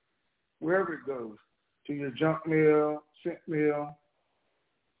wherever it goes, to your junk mail, sent mail.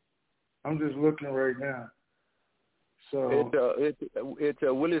 I'm just looking right now. So it's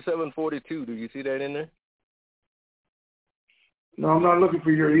Willie 742. Do you see that in there? No, I'm not looking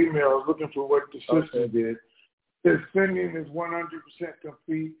for your email. I was looking for what the system did. The sending is 100%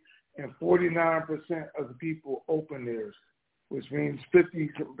 complete, and 49% of the people opened theirs, which means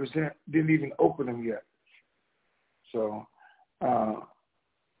 50% didn't even open them yet. So, all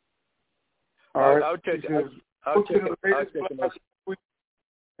right. I'll check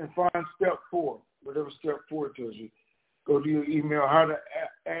and find step 4, whatever step 4 tells you. Go to your email, how to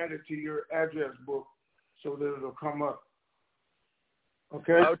add it to your address book so that it'll come up.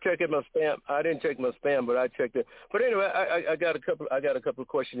 Okay. I'll check my spam. I didn't check my spam, but I checked it. But anyway, I got a couple of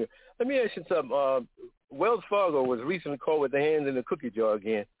questions here. Let me ask you something. Wells Fargo was recently caught with their hands in the cookie jar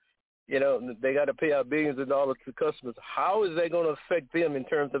again. You know, they got to pay out billions of dollars to customers. How is that going to affect them in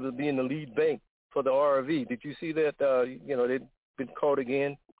terms of being the lead bank for the RV? Did you see that? They've been caught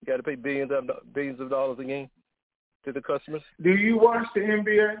again. Got to pay billions of dollars again to the customers. Do you watch the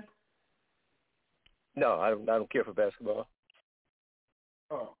NBA? No, I don't care for basketball.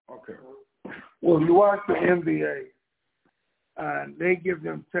 Oh, okay. Well, if you watch the NBA, they give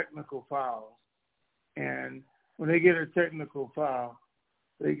them technical fouls. And when they get a technical foul,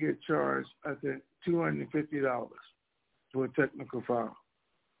 they get charged, I think, $250 for a technical foul.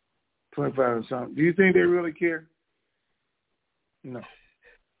 25 or something. Do you think they really care? No.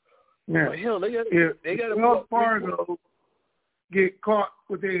 Yeah. Well, hell, they got Wells Fargo get caught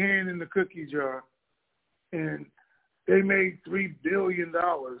with their hand in the cookie jar, and they made $3 billion,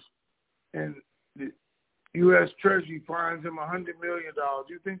 and the U.S. Treasury fines them $100 million.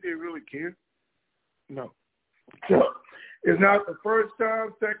 Do you think they really care? No. So it's not the first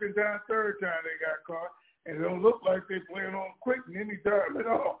time, second time, third time they got caught, and it don't look like they plan on quitting any time at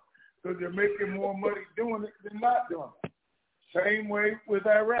all because they're making more money doing it than not doing it. Same way with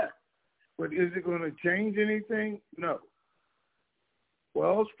Iraq. But is it going to change anything? No.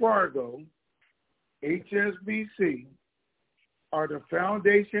 Wells Fargo, HSBC, are the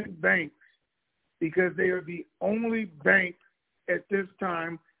foundation banks because they are the only bank at this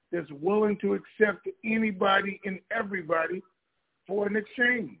time that's willing to accept anybody and everybody for an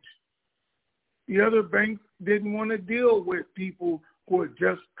exchange. The other banks didn't want to deal with people who are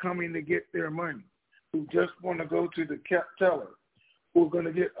just coming to get their money, who just want to go to the teller, who are going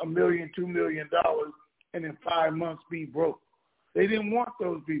to get $1 million, $2 million, and in 5 months be broke. They didn't want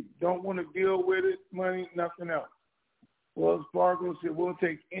those people. Don't want to deal with it, money, nothing else. Wells Fargo said, we'll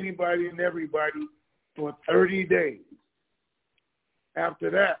take anybody and everybody for 30 days. After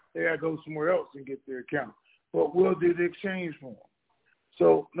that, they got to go somewhere else and get their account. But we'll do the exchange for them.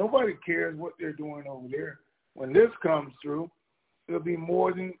 So nobody cares what they're doing over there. When this comes through, it'll be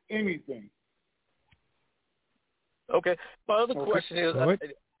more than anything. Okay. My other question is,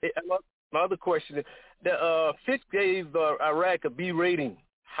 Fitch gave Iraq a B rating.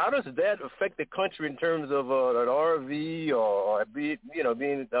 How does that affect the country in terms of an RV or being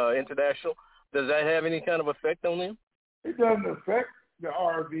international? Does that have any kind of effect on them? It doesn't affect the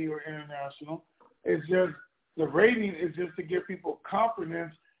RV or international. It's just the rating is just to give people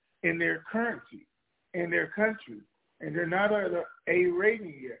confidence in their currency, in their country. And they're not at an A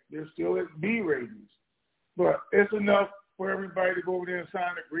rating yet. They're still at B ratings. But it's enough for everybody to go over there and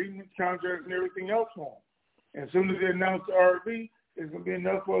sign agreements, contracts, and everything else for them. And as soon as they announce the RV, it's going to be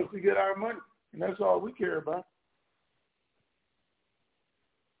enough for us to get our money. And that's all we care about.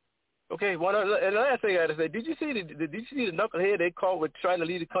 Okay, and the last thing I had to say, did you see the knucklehead they caught with trying to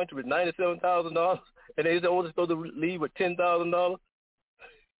leave the country with $97,000, and they only supposed to leave with $10,000?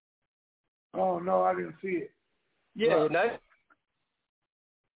 Oh, no, I didn't see it. Yeah, right.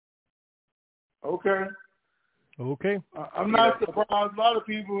 Okay. I'm not surprised. A lot of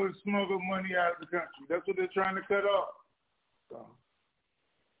people have smuggled money out of the country. That's what they're trying to cut off. So.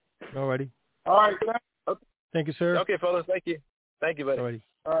 All righty. All right. Thank you, sir. Okay, fellas. Thank you. Thank you, buddy. All righty.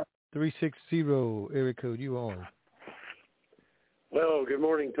 All right. 360 area code, you on. Well, good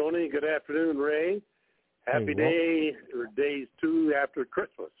morning, Tony. Good afternoon, Ray. Happy day, or days 2 after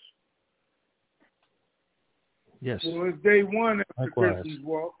Christmas. Yes. Well, it's day 1 after Likewise. Christmas,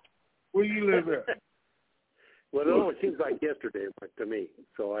 Walt. Where you live at? Well, it only seems like yesterday to me,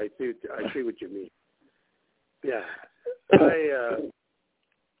 so I see what you mean. Yeah.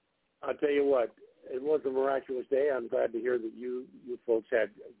 I'll tell you what, it was a miraculous day. I'm glad to hear that you folks had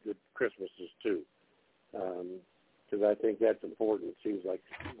good Christmases too, because I think that's important. It seems like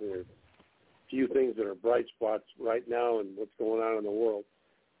there are few things that are bright spots right now in what's going on in the world,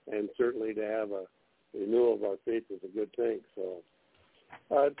 and certainly to have a renewal of our faith is a good thing. So,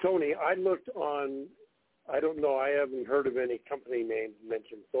 Tony, I looked on, I don't know, I haven't heard of any company names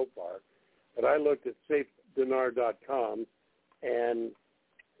mentioned so far, but I looked at safedinar.com, and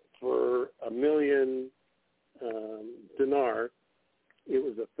for $1 million dinar, it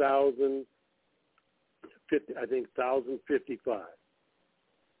was 1,050. I think 1,055,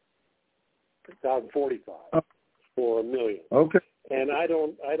 1,045 for $1 million. Okay. And I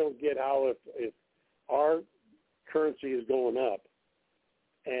don't get how if our currency is going up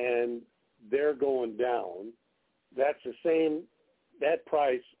and they're going down, that's the same. That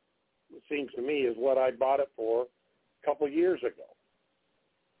price, it seems to me, is what I bought it for a couple of years ago.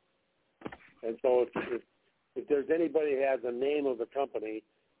 And so if there's anybody who has a name of a company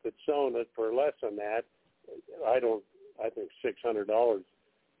that's selling it for less than that, I think $600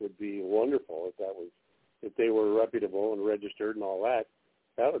 would be wonderful if they were reputable and registered and all that.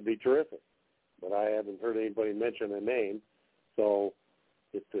 That would be terrific. But I haven't heard anybody mention a name. So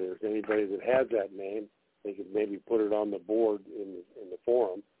if there's anybody that has that name, they could maybe put it on the board in the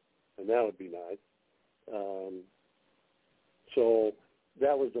forum, and that would be nice. So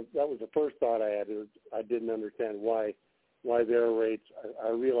that was the first thought I had. I didn't understand why their rates. I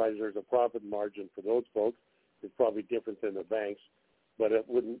realize there's a profit margin for those folks. It's probably different than the banks, but it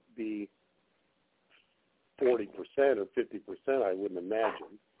wouldn't be 40% or 50%. I wouldn't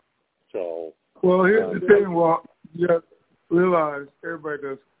imagine. So. Well, here's the thing, Walt. You have to realize, everybody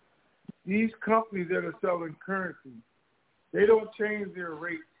does, these companies that are selling currency, they don't change their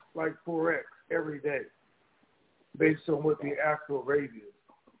rates like Forex every day based on what the actual rate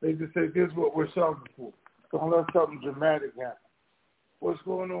is. They just say, this is what we're selling for, so unless something dramatic happens. What's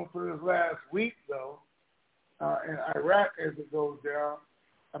going on for this last week, though, in Iraq as it goes down,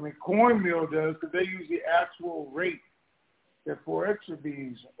 I mean, Coin Mill does, because they use the actual rate that Forex would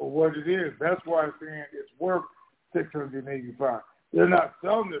be or what it is. That's why I'm saying it's worth $685. They're not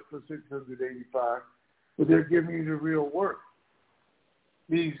selling it for $685, but they're giving you the real worth.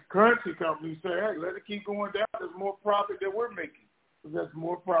 These currency companies say, hey, let it keep going down. There's more profit that we're making. So that's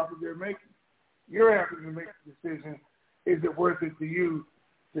more profit they're making. You're having to make the decision, is it worth it to you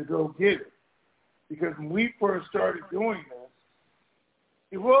to go get it? Because when we first started doing this,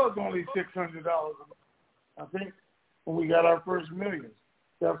 it was only $600 a month. I think when we got our first millions,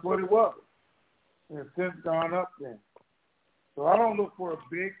 that's what it was. And it's since gone up then. So I don't look for a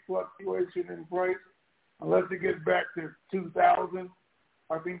big fluctuation in price unless it gets back to 2000.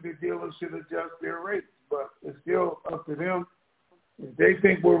 I think the dealers should adjust their rates, but it's still up to them. If they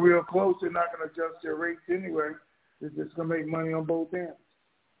think we're real close, they're not going to adjust their rates anyway. They're just going to make money on both ends.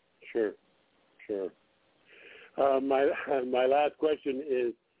 Sure. My last question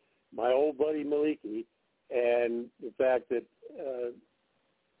is my old buddy Maliki and the fact that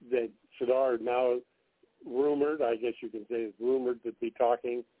that Sadar now rumored, I guess you can say, is rumored to be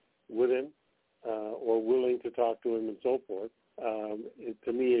talking with him or willing to talk to him and so forth. It,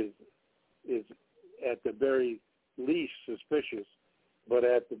 to me, is at the very least suspicious, but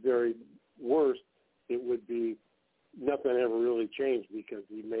at the very worst, it would be nothing ever really changed because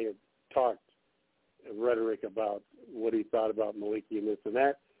he may have talked rhetoric about what he thought about Maliki and this and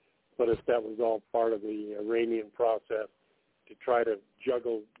that, but if that was all part of the Iranian process to try to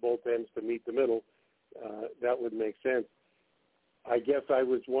juggle both ends to meet the middle, that would make sense. I guess I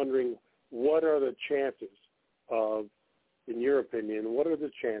was wondering, what are the chances of, in your opinion, what are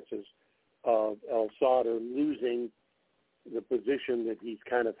the chances of al-Sadr losing the position that he's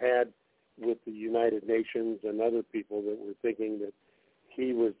kind of had with the United Nations and other people that were thinking that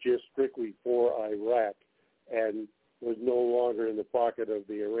he was just strictly for Iraq and was no longer in the pocket of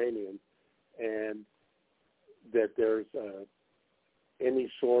the Iranians, and that there's any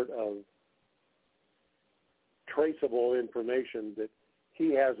sort of traceable information that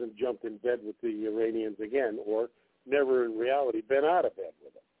he hasn't jumped in bed with the Iranians again, or never in reality been out of bed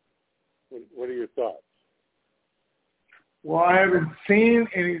with them. What are your thoughts? Well, I haven't seen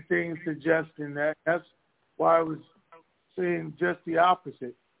anything suggesting that. That's why I was saying just the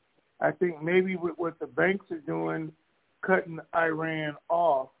opposite. I think maybe with what the banks are doing, cutting Iran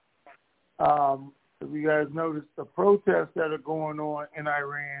off, if you guys notice, the protests that are going on in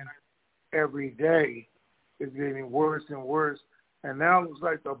Iran every day is getting worse and worse. And now it looks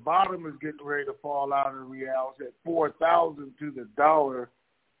like the bottom is getting ready to fall out of the reals at 4,000 to the dollar.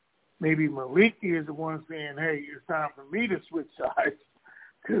 Maybe Maliki is the one saying, hey, it's time for me to switch sides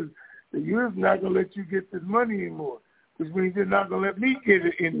because the U.S. is not going to let you get this money anymore, which means they're not going to let me get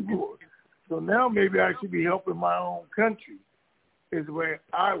it anymore. So now maybe I should be helping my own country is the way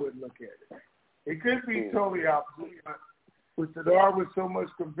I would look at it. It could be totally opposite, but with Sadr with so much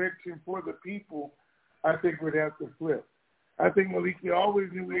conviction for the people, I think we'd have to flip. I think Maliki always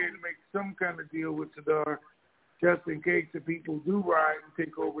knew we had to make some kind of deal with Sadr just in case the people do riot and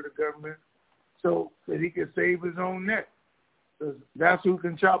take over the government so that he can save his own neck. Because that's who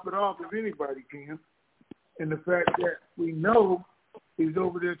can chop it off if anybody can. And the fact that we know He's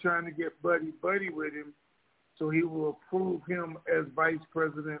over there trying to get buddy with him so he will approve him as vice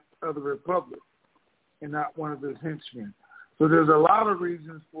president of the republic and not one of his henchmen. So there's a lot of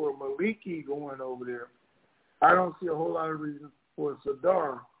reasons for Maliki going over there. I don't see a whole lot of reasons for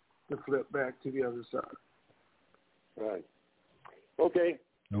Sadar to flip back to the other side. Right. Okay.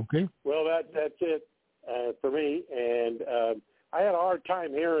 Well, that's it for me. And I had a hard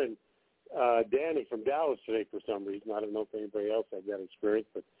time hearing Danny from Dallas today for some reason. I don't know if anybody else had that experience,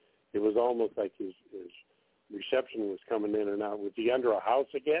 but it was almost like his reception was coming in and out. Was he under a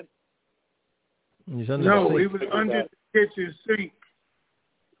house again? He's under the sink. He was under the kitchen sink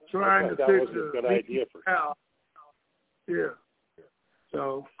trying to fix a good idea for him. Yeah.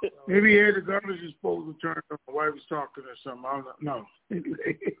 So maybe he had the garbage disposal turned on while he was talking or something. I don't know.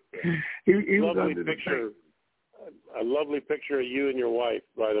 he was under the sink. A lovely picture of you and your wife,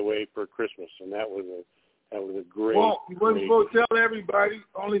 by the way, for Christmas, and that was a great. Well, you wasn't supposed to tell everybody.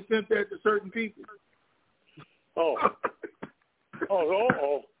 Only sent that to certain people. Oh.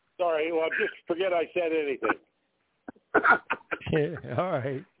 Sorry. Well, just forget I said anything. Yeah, all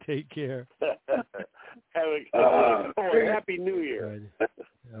right. Take care. Happy New Year.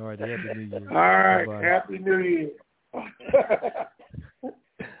 All right. Happy New Year. All right. Bye-bye. Happy New Year.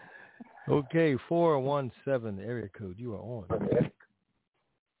 Okay, 417 area code. You are on.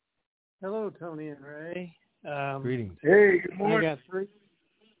 Hello, Tony and Ray. Greetings. Hey, good morning.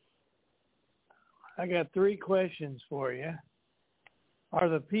 I got three questions for you. Are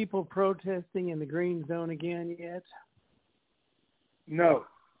the people protesting in the green zone again yet? No.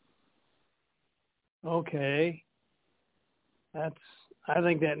 Okay. I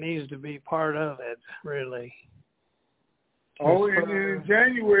think that needs to be part of it, really. Oh, and in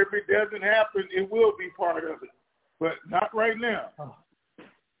January, if it doesn't happen, it will be part of it, but not right now. Oh.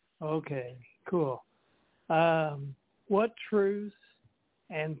 Okay, cool. What truths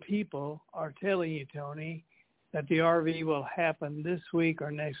and people are telling you, Tony, that the RV will happen this week or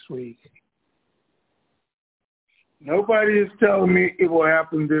next week? Nobody is telling me it will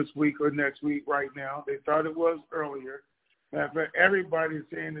happen this week or next week right now. They thought it was earlier. Matter of fact, everybody is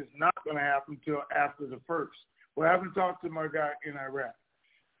saying it's not going to happen until after the 1st. Well, I haven't talked to my guy in Iraq,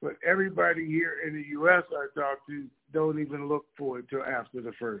 but everybody here in the U.S. I talk to don't even look for it till after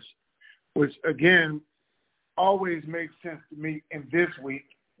the 1st, which, again, always makes sense to me in this week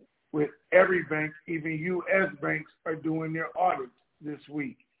with every bank, even U.S. banks are doing their audits this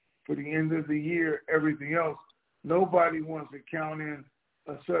week. For the end of the year, everything else, nobody wants to count in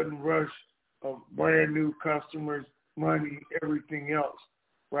a sudden rush of brand new customers, money, everything else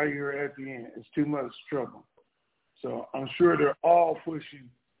right here at the end. It's too much trouble. So I'm sure they're all pushing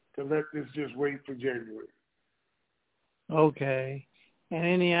to let this just wait for January. Okay. And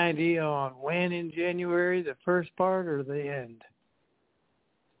any idea on when in January, the first part or the end?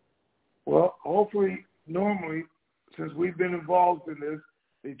 Well, hopefully, normally, since we've been involved in this,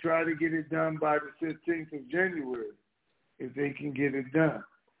 they try to get it done by the 15th of January, if they can get it done.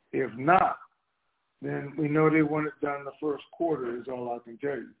 If not, then we know they want it done the first quarter is all I can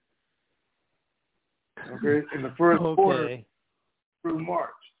tell you. Okay? In the first quarter through March.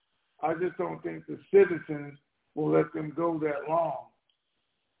 I just don't think the citizens will let them go that long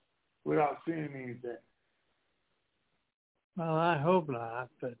without seeing anything. Well, I hope not,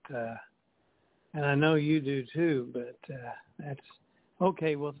 but and I know you do too, but that's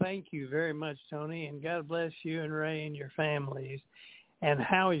okay. Well, thank you very much, Tony, and God bless you and Ray and your families. And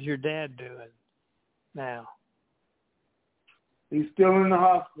how is your dad doing now? He's still in the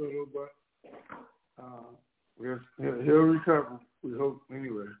hospital, but he'll recover. We hope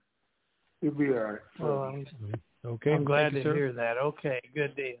anyway. He'll be all right. Well, okay. I'm glad to hear that. Okay,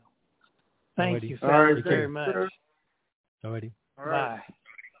 good deal. Thank you, fellas, very much. All righty. Bye.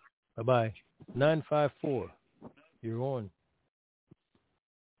 Bye-bye. 954. You're on.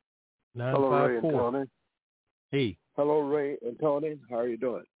 954. Hello, Ray and Tony. Hey. Hello, Ray and Tony. How are you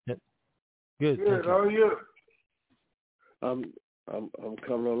doing? Yep. Good. How are you? I'm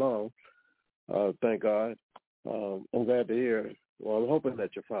coming along. Thank God. I'm glad to hear. Well, I'm hoping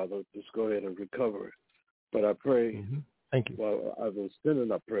that your father will just go ahead and recover. But I pray. Mm-hmm. Thank you. Well, I've been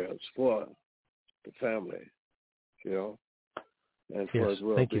sending up prayers for the family, and for his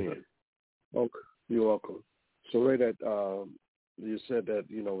well-being. Okay, you're welcome. So, Ray, that you said that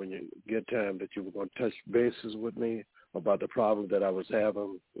when you get time that you were going to touch bases with me about the problem that I was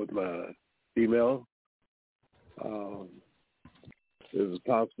having with my email. Is it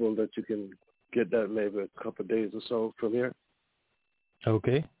possible that you can get that maybe a couple of days or so from here?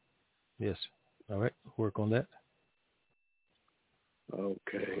 Okay. Yes. All right. Work on that.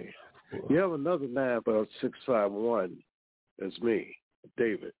 Okay. You have another 9 651 as me.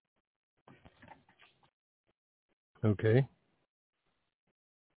 David. Okay.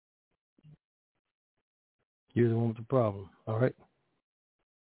 You're the one with the problem. All right.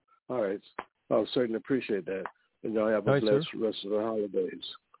 All right. I'll certainly appreciate that. And y'all have a blessed rest of the holidays.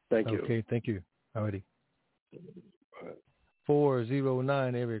 Thank you. Okay, thank you. All righty.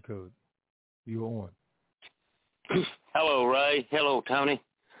 409 area code. You're on. Hello, Ray. Hello, Tony.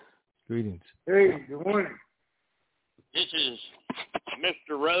 Greetings. Hey, good morning. This is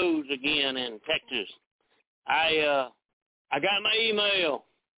Mr. Rose again in Texas. I got my email.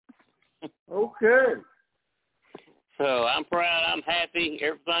 Okay. So I'm proud. I'm happy.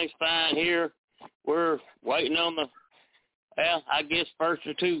 Everything's fine here. We're waiting on I guess first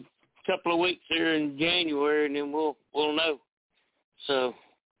or couple of weeks here in January, and then we'll know. So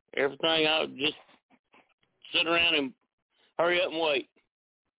everything, I'll just sit around and hurry up and wait.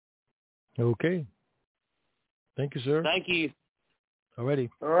 Okay. Thank you, sir. Thank you. All righty.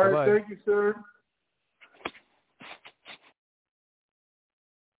 All right. Bye-bye. Thank you, sir.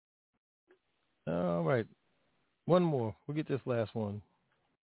 All right. One more. We'll get this last one.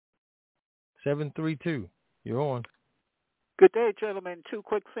 732. You're on. Good day, gentlemen. Two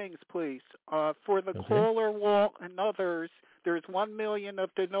quick things, please. For the caller, Walt, and others, there's 1 million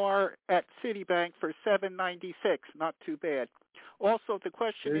of dinar at Citibank for $7.96. Not too bad. Also, the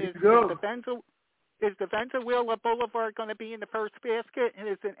question is the Venezuela Boulevard going to be in the first basket, and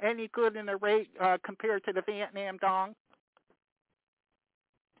is it any good in the rate compared to the Vietnam Dong?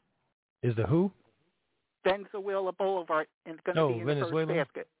 Is the who? Venezuela Boulevard is going to be in the first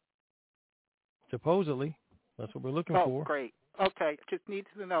basket. Supposedly. That's what we're looking for. Oh, great. Okay. Just needs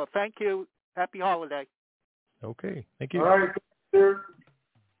to know. Thank you. Happy holiday. Okay. Thank you. All right, sir.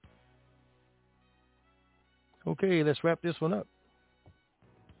 Okay, let's wrap this one up.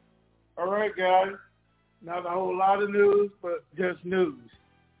 All right, guys. Not a whole lot of news, but just news.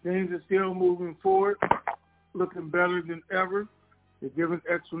 Things are still moving forward, looking better than ever. They're giving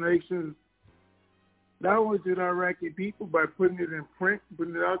explanations not only to the Iraqi people by putting it in print,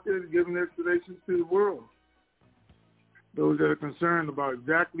 putting it out there, giving explanations to the world. Those that are concerned about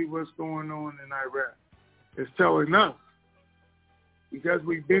exactly what's going on in Iraq. It's telling us, because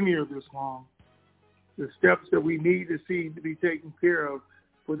we've been here this long, the steps that we need to see to be taken care of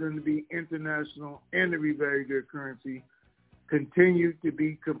for them to be international and to be very good currency continue to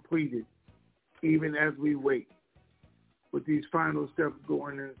be completed, even as we wait with these final steps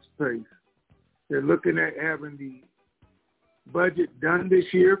going into place. They're looking at having the budget done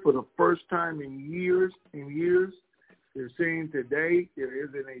this year for the first time in years and years. They're saying today there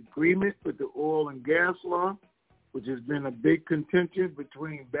is an agreement with the oil and gas law, which has been a big contention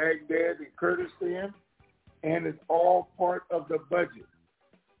between Baghdad and Kurdistan, and it's all part of the budget.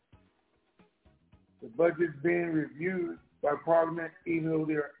 The budget's being reviewed by Parliament, even though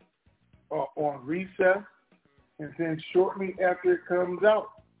they're on recess, and then shortly after it comes out,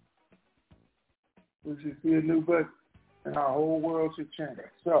 we should see a new budget, and our whole world should change.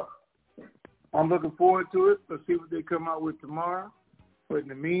 So I'm looking forward to it. Let's see what they come out with tomorrow. But in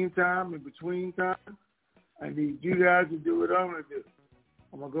the meantime, in between time, I need you guys to do what I'm going to do.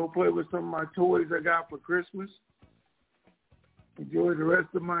 I'm going to go play with some of my toys I got for Christmas. Enjoy the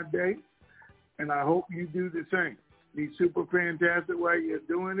rest of my day. And I hope you do the same. Be super fantastic while you're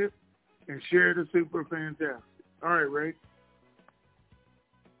doing it, and share the super fantastic. All right, Ray.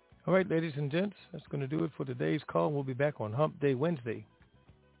 All right, ladies and gents, that's going to do it for today's call. We'll be back on Hump Day Wednesday.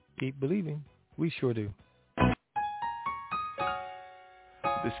 Keep believing. We sure do.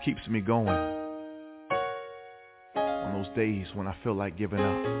 This keeps me going on those days when I feel like giving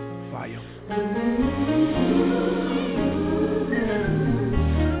up. Fire.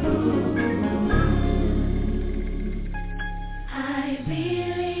 I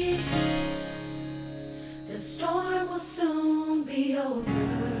believe the storm will soon be over.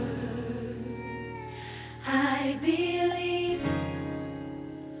 I believe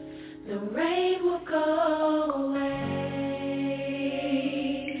the rain will go away.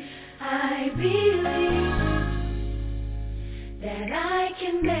 I believe that I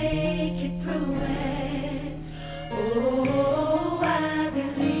can make it through it. Oh, I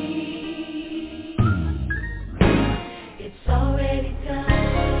believe it's already done.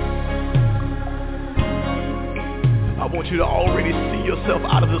 I want you to already see yourself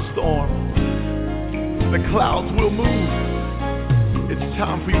out of the storm. The clouds will move. It's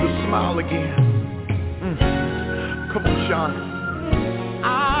time for you to smile again. Come on, Sean.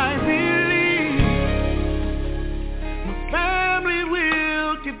 I believe my family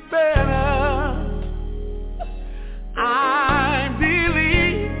will get better. I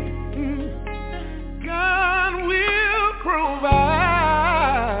believe God will provide.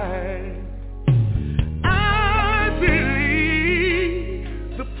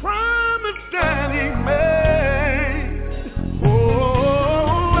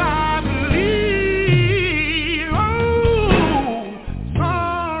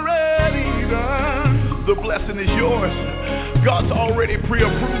 the blessing is yours. God's already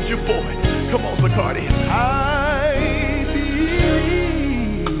pre-approved you for it. Come on, Zacardi. I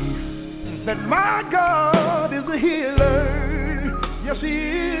believe that my God is a healer. Yes, he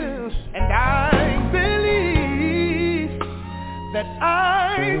is. And I believe that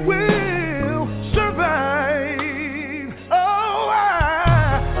I will survive. Oh,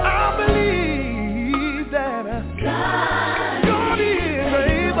 I believe that God is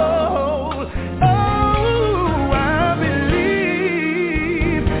able. Oh, I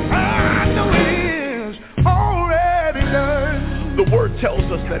believe. I know it is already done. The word tells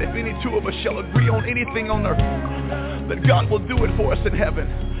us that if any two of us shall agree on anything on earth, that God will do it for us in heaven.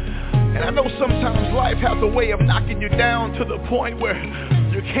 And I know sometimes life has a way of knocking you down to the point where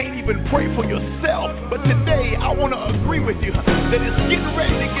you can't even pray for yourself. But today I want to agree with you that it's getting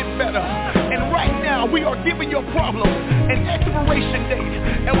ready to get better. And right now we are giving your problem an expiration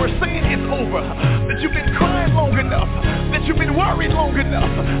date. And we're saying it's over. That you've been crying long enough. That you've been worried long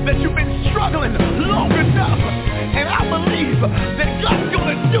enough. That you've been struggling long enough. And I believe that God's going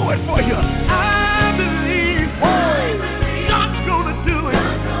to do it for you. I believe God's going to do it.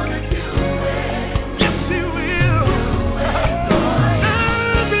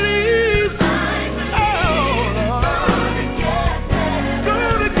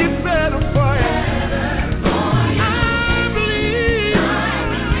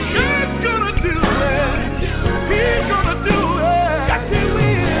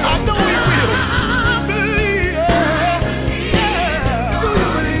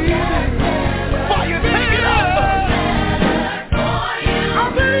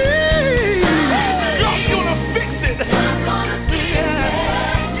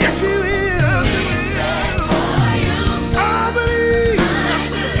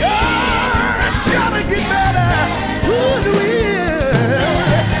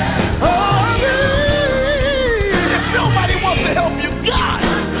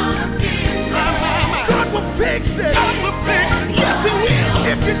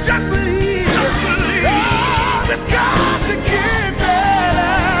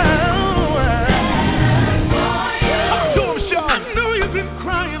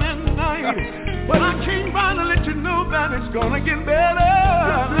 Gonna get better.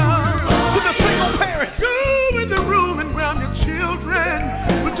 To the single parents, go in the room and grab your children.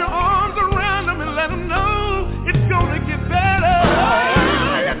 Put your arms around them and let them know it's gonna get better.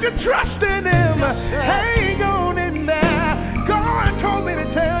 If you trust in him, hang on in there. God told me to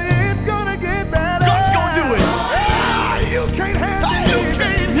tell you it's gonna get better. God's gonna do it. You can't handle it.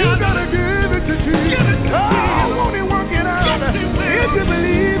 You gotta give it to Jesus. Oh, won't he work it out? If you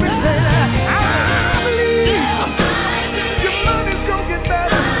believe it, say that. I believe.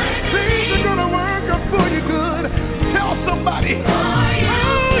 Somebody,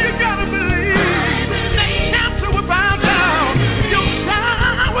 oh, you gotta believe that cancer will bow down. Your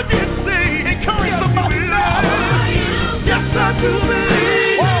child will get saved. Encourage somebody now. Yes, I do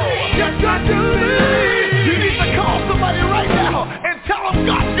believe. Yes, I do believe. You need to call somebody right now and tell them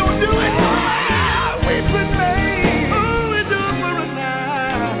God's gonna do it. We've been made. Oh, we do it for us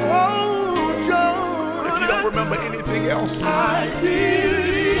now. Oh, John. If you don't remember anything else, I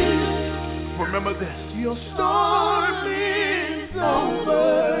believe. Remember this. Your storm is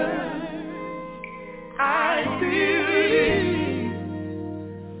over. I believe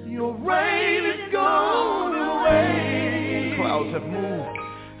your rain is gone away. Clouds have moved.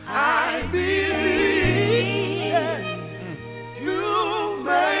 I believe you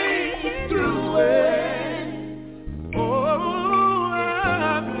made it through it. Oh,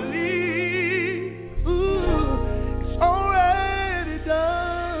 I believe it's already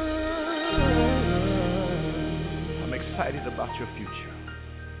done. Excited about your future.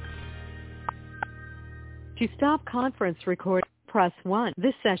 To stop conference recording, press 1.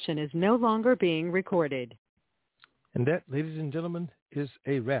 This session is no longer being recorded. And that, ladies and gentlemen, is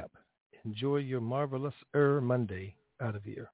a wrap. Enjoy your marvelous Monday out of here.